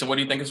false? Jason, what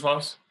do you think is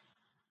false?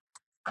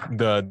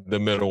 The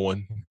middle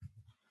one.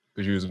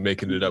 Because you was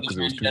making it up because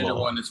it was too long.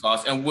 One is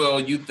false. And Will,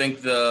 you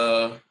think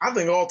I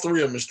think all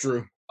three of them is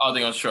true. I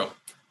think it's true.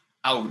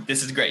 Oh,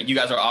 this is great. You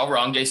guys are all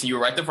wrong. Jason, you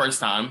were right the first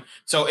time.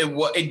 So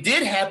it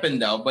did happen,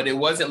 though, but it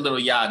wasn't Lil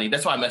Yachty.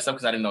 That's why I messed up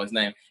because I didn't know his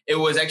name. It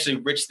was actually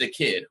Rich the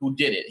Kid who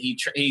did it.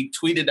 He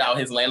tweeted out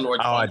his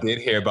landlord's phone. I did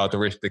hear about the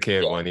Rich the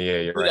Kid one. Yeah,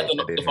 you're right. He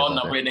got the phone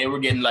number, and they were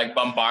getting like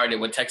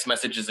bombarded with text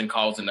messages and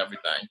calls and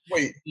everything.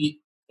 Wait.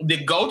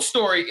 The goat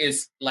story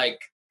is like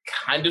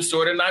kind of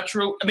sort of not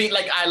true. I mean,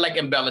 like I like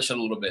embellish a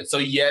little bit. So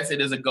yes,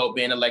 it is a goat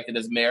being elected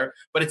as mayor,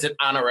 but it's an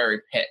honorary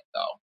pet,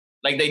 though.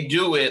 Like they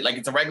do it, like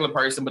it's a regular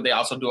person, but they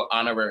also do an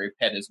honorary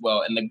pet as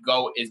well. And the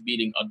goat is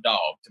beating a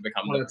dog to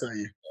become What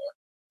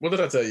did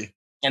I tell you?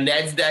 And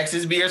that's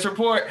Dax's BS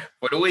report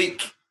for the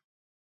week.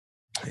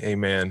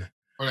 Amen.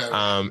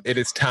 It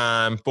is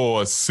time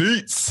for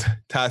Seats.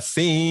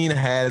 Tassine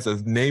has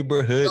a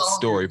neighborhood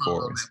story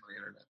for us.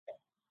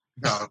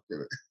 No,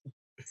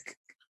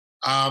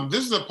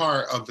 this is a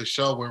part of the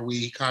show where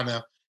we kind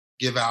of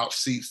give out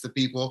seats to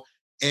people.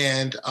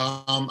 And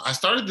I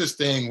started this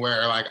thing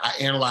where like I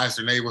analyze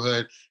their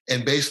neighborhood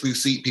and basically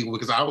seat people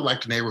because I would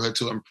like the neighborhood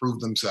to improve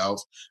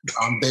themselves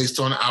based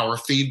on our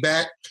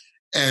feedback.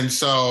 And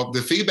so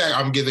the feedback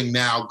I'm giving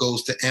now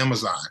goes to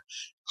Amazon.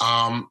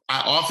 I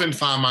often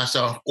find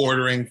myself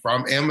ordering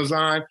from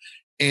Amazon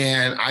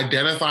and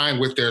identifying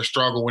with their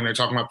struggle when they're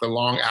talking about the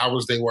long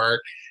hours they work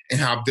and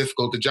how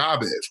difficult the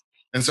job is.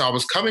 And so I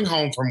was coming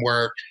home from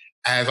work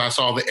as I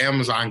saw the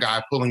Amazon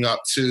guy pulling up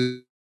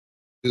to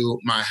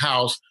my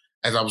house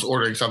as I was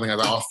ordering something as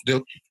I often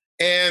do.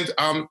 And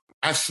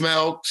I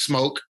smelled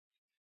smoke,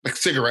 like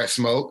cigarette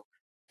smoke.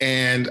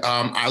 And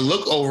I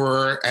look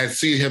over and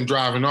see him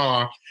driving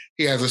off.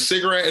 He has a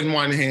cigarette in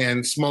one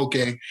hand,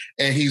 smoking,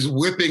 and he's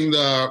whipping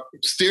the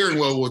steering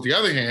wheel with the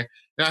other hand.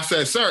 And I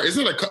said, sir,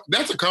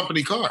 that's a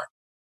company car.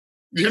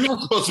 You're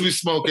not supposed to be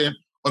smoking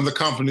on the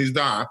company's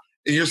dime.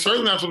 And you're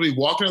certainly not supposed to be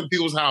walking up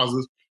people's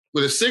houses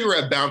with a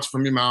cigarette bouncing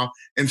from your mouth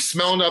and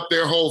smelling up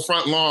their whole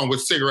front lawn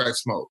with cigarette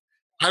smoke.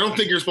 I don't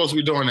think you're supposed to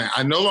be doing that.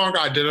 I no longer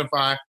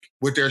identify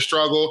with their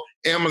struggle.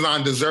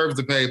 Amazon deserves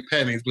to pay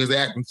pennies because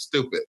they're acting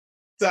stupid.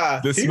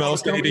 The smell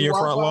stayed in your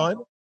front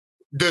lawn?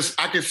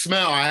 I can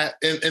smell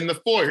in the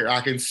foyer.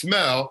 I can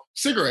smell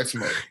cigarette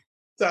smoke.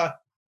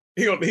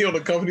 He on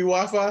the company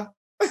Wi-Fi?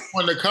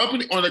 on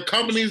the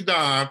company's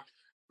dime,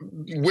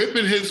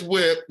 whipping his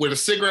whip with a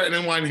cigarette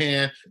in one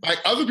hand. Like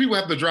other people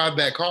have to drive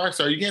that car,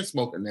 so you can't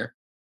smoke in there.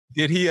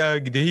 Did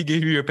he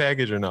give you your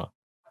package or not?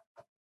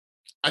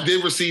 I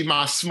did receive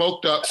my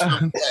smoked up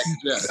package.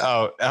 Yes.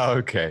 Oh,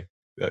 okay.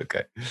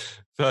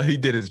 So he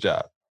did his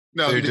job.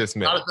 No, so he just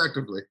not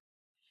effectively,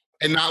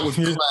 and not with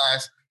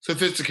class,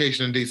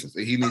 sophistication, and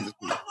decency. He needs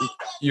to.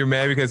 You're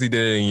mad because he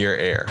did it in your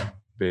air,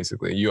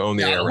 basically. You own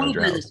the air around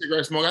your house.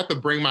 Cigarette smoke. I have to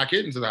bring my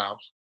kid into the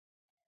house.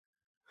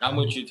 I'm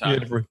with you,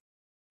 Tyler.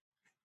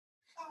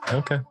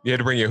 Okay. You had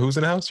to bring your who's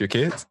in the house? Your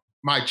kids?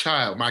 My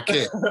child, my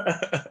kid.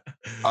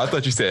 I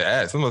thought you said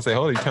ass. I'm going to say,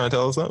 hold on, you trying to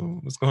tell us something?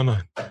 What's going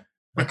on?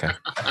 Okay.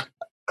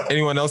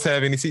 Anyone else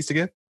have any seats to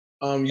give?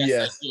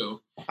 Yes.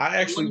 I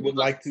actually would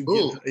like to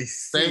give a seat.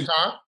 Same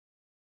time?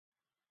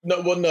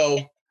 No.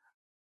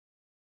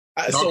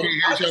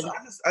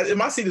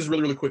 My seat is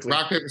really, really quickly.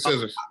 Rock, paper,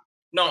 scissors.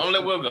 No, I'm going to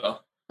let Will go.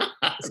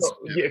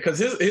 Yeah, because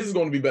his is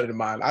going to be better than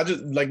mine.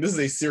 This is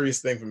a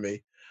serious thing for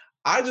me.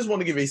 I just want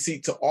to give a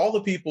seat to all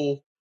the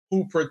people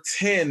who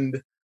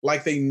pretend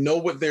like they know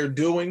what they're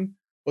doing,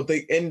 but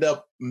they end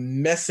up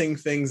messing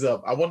things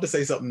up. I want to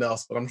say something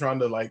else, but I'm trying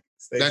to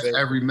stay That's safe.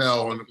 Every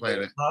male on the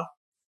planet. Huh?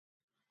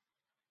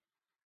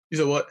 You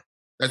said what?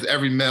 That's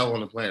every male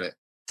on the planet.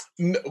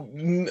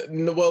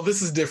 No, well,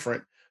 this is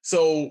different.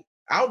 So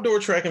outdoor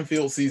track and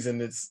field season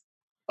is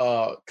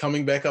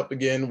coming back up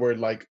again, where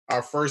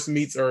our first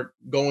meets are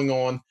going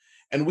on,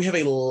 and we have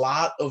a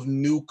lot of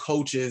new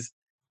coaches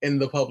in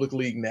the public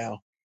league now.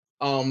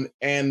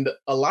 And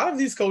a lot of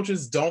these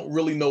coaches don't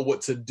really know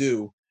what to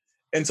do.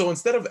 And so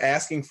instead of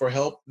asking for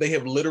help, they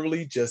have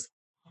literally just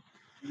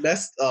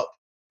messed up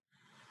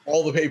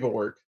all the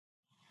paperwork.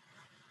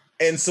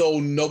 And so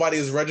nobody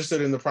is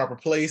registered in the proper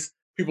place.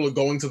 People are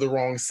going to the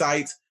wrong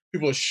sites.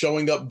 People are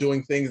showing up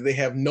doing things they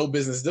have no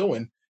business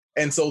doing.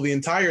 And so the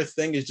entire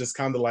thing is just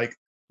kind of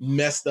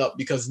messed up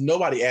because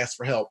nobody asked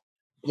for help.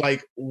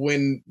 Like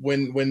when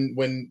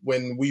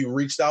we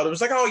reached out, it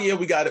was like, oh yeah,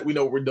 we got it. We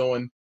know what we're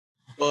doing.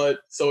 But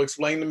so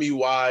explain to me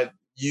why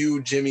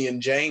you, Jimmy,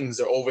 and James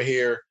are over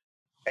here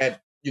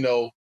at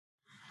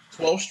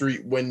 12th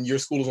Street when your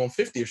school is on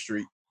 50th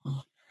Street.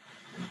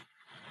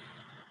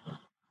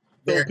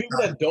 So people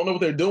that don't know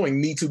what they're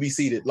doing need to be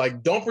seated.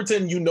 Don't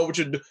pretend you know what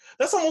you're doing.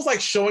 That's almost like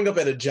showing up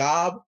at a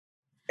job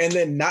and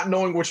then not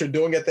knowing what you're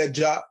doing at that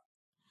job.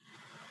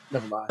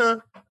 Never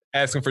mind.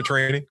 Asking for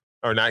training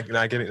or not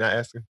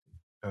asking.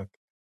 Okay.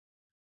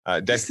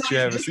 Dex,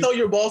 just tell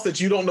your boss that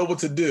you don't know what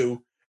to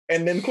do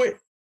and then quit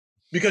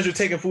because you're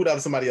taking food out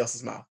of somebody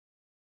else's mouth.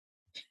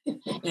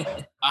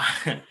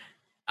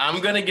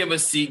 I'm going to give a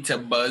seat to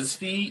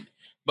BuzzFeed.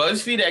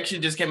 BuzzFeed actually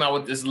just came out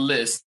with this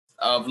list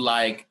of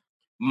like,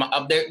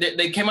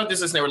 they came out with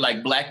this list and they were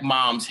like, Black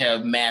moms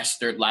have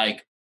mastered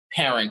like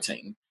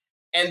parenting.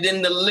 And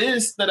then the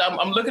list that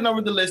I'm looking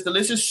over the list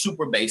is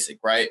super basic,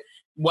 right?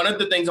 One of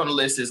the things on the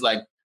list is like,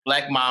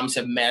 Black moms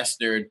have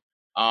mastered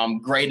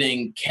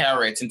grating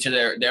carrots into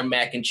their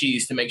mac and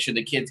cheese to make sure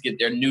the kids get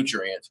their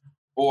nutrients.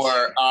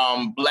 Or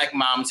Black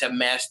moms have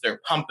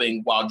mastered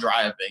pumping while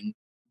driving.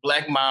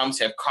 Black moms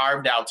have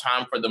carved out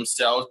time for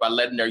themselves by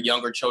letting their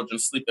younger children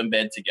sleep in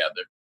bed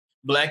together.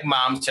 Black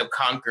moms have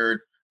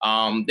conquered,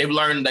 they've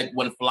learned that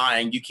when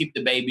flying, you keep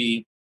the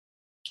baby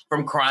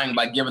from crying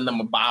by giving them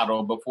a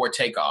bottle before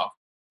takeoff.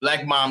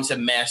 Black moms have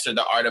mastered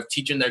the art of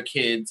teaching their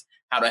kids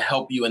how to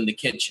help you in the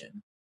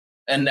kitchen.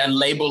 And then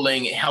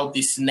labeling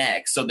healthy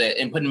snacks and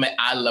putting them at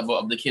eye level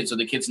of the kids so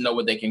the kids know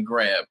what they can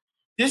grab.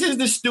 This is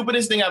the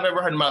stupidest thing I've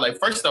ever heard in my life.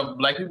 First off,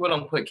 Black people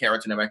don't put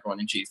carrots in their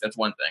macaroni and cheese. That's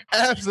one thing.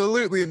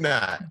 Absolutely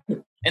not.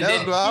 And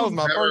that was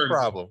my first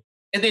problem.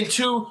 And then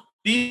two,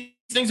 these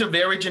things are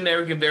very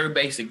generic and very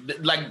basic.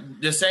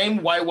 Like the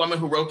same white woman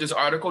who wrote this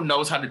article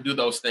knows how to do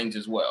those things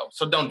as well.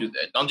 So don't do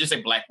that. Don't just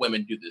say Black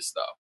women do this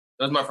stuff.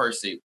 That was my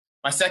first seat.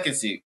 My second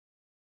seat.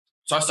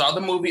 So I saw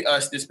the movie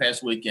Us this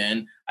past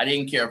weekend. I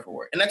didn't care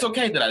for it. And that's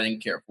okay that I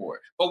didn't care for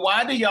it. But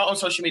why do y'all on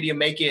social media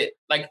make it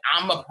like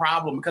I'm a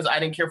problem because I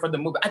didn't care for the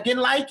movie? I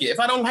didn't like it. If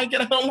I don't like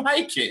it, I don't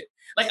like it.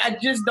 Like, I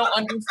just don't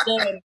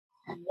understand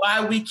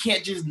why we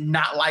can't just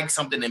not like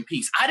something in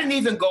peace. I didn't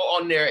even go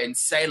on there and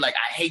say, like,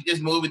 I hate this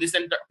movie. This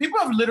and people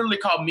have literally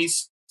called me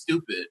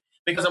stupid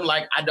because I'm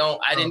like, I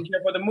didn't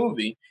care for the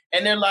movie.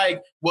 And they're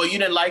like, well, you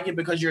didn't like it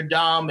because you're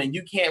dumb and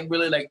you can't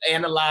really like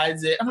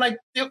analyze it. I'm like,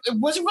 it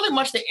wasn't really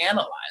much to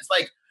analyze.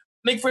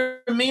 Like for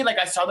me, like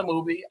I saw the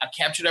movie, I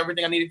captured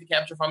everything I needed to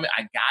capture from it.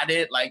 I got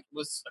it. Like it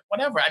was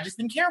whatever. I just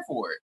didn't care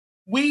for it.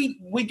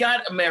 We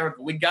got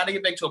America. We got to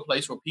get back to a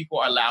place where people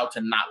are allowed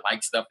to not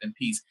like stuff in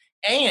peace.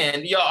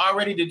 And y'all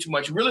already did too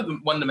much. Really,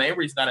 one of the main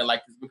reasons I didn't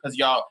like this because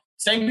y'all,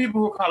 same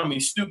people who are calling me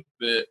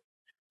stupid,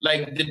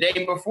 like the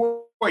day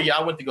before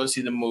y'all went to go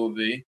see the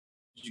movie,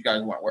 you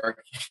guys weren't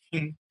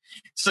working.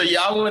 So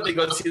y'all went to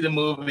go see the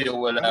movie or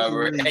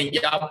whatever, and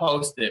y'all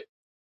posted,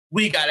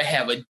 we got to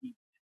have a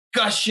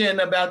discussion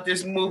about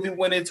this movie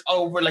when it's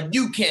over. Like,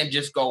 you can't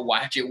just go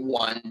watch it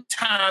one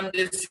time.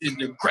 This is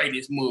the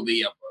greatest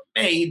movie ever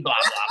made, blah,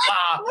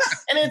 blah, blah.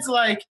 And it's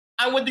like,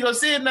 I went to go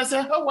see it, and I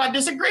said, oh, I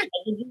disagree.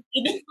 You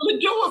didn't really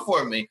do it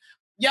for me.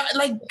 Yeah,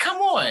 like, come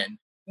on.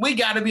 We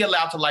got to be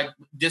allowed to, like,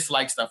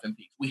 dislike stuff in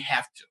peace. We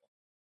have to.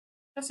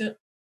 That's it.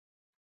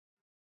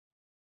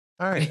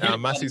 All right.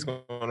 My seat's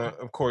going to,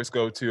 of course,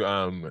 go to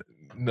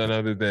none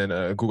other than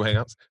Google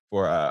Hangouts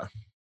for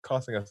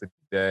costing us a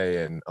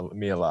day and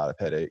me a lot of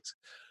headaches.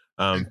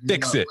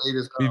 Fix it.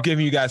 We've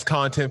given you guys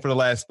content for the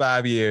last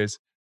 5 years.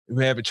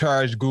 We haven't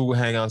charged Google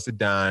Hangouts a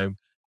dime.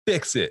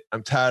 Fix it.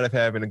 I'm tired of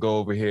having to go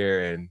over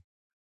here and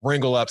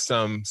wrangle up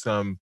some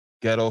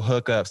ghetto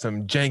hookup,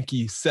 some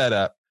janky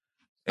setup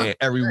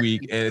every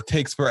week, and it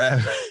takes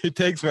forever. It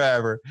takes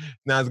forever.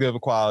 Not as good of a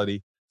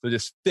quality. So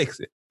just fix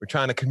it. We're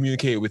trying to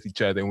communicate with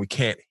each other and we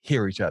can't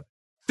hear each other.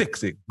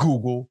 Fix it,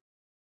 Google.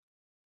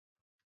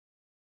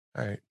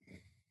 All right. I'm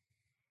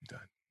done.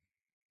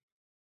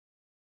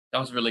 That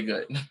was really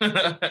good.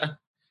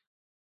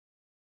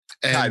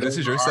 Hi, this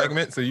is your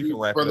segment, so you can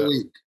wrap it up.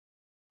 Week.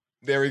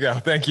 There we go.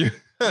 Thank you.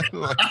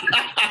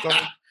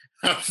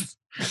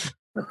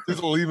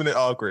 Just leaving it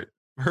awkward.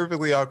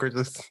 Perfectly awkward.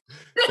 Just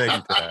thank you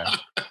for that.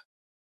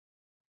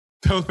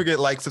 Don't forget,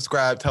 like,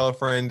 subscribe, tell a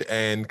friend,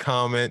 and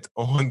comment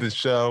on the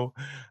show.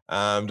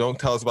 Don't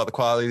tell us about the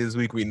quality this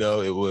week. We know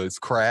it was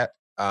crap,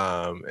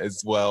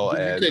 as well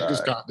as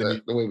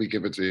the way we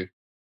give it to you.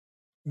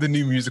 The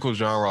new musical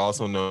genre,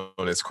 also known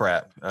as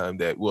crap,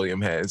 that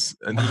William has.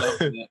 And I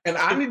think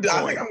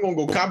I'm going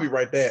to go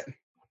copyright that.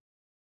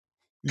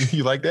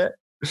 You like that?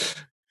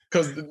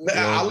 Because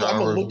I'm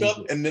gonna look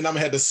up, and then I'm gonna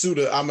have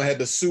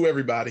to sue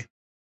everybody.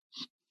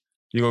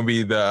 You're gonna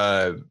be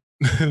the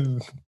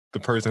the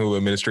person who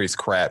administrates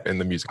crap in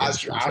the music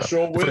industry. I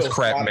sure will. First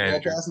crap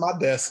manager. Past my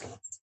desk.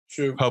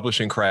 True.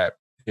 Publishing crap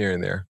here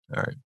and there.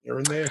 All right. Here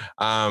and there.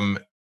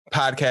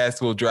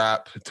 Podcast will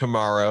drop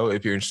tomorrow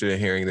if you're interested in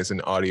hearing this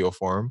in audio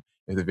form.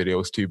 If the video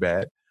is too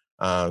bad.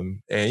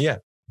 And yeah,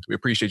 we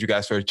appreciate you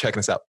guys for checking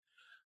us out.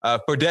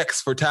 For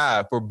Dex, for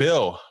Ty, for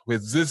Bill,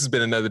 this has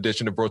been another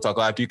edition of Bro Talk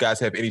Live. Do you guys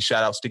have any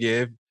shout outs to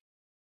give?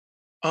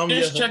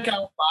 Just check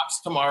out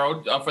Fox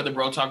tomorrow for the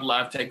Bro Talk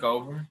Live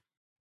takeover.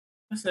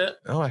 That's it.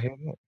 Oh, I hate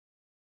that.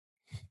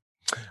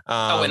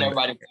 And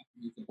everybody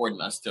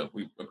supporting us too.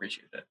 We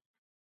appreciate that.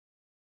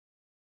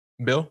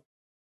 Bill?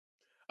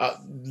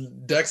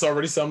 Dex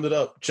already summed it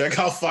up. Check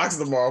out Fox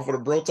tomorrow for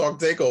the Bro Talk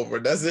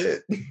takeover. That's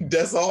it.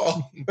 That's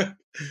all.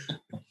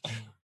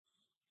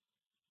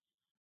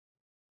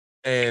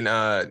 And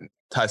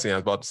Tyson, I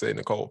was about to say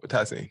Nicole, but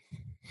Tyson.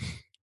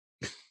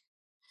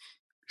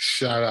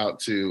 shout out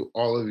to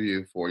all of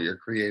you for your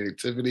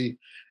creativity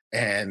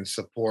and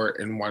support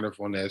and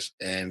wonderfulness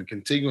and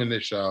continuing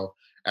this show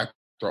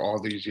after all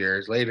these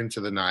years, late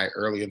into the night,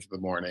 early into the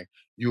morning.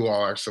 You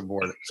all are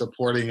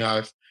supporting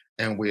us,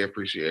 and we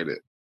appreciate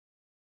it.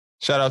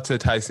 Shout out to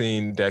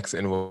Tyson, Dex,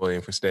 and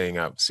William for staying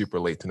up super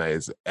late tonight.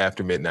 It's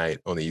after midnight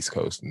on the East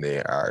Coast, and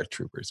they are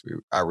troopers.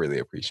 I really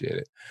appreciate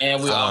it.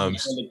 And we all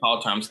have early call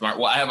time tomorrow.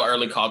 Well, I have an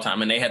early call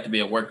time, and they have to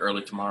be at work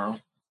early tomorrow.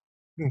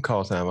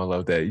 Call time, I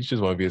love that. You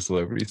just want to be a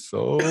celebrity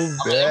so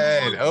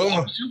bad.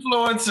 Oh,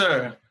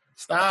 influencer.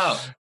 Stop.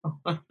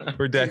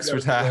 For Dex, for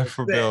Ty,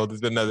 for Bill,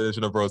 there's been another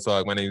edition of Bro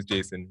Talk. My name is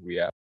Jason.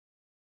 We out.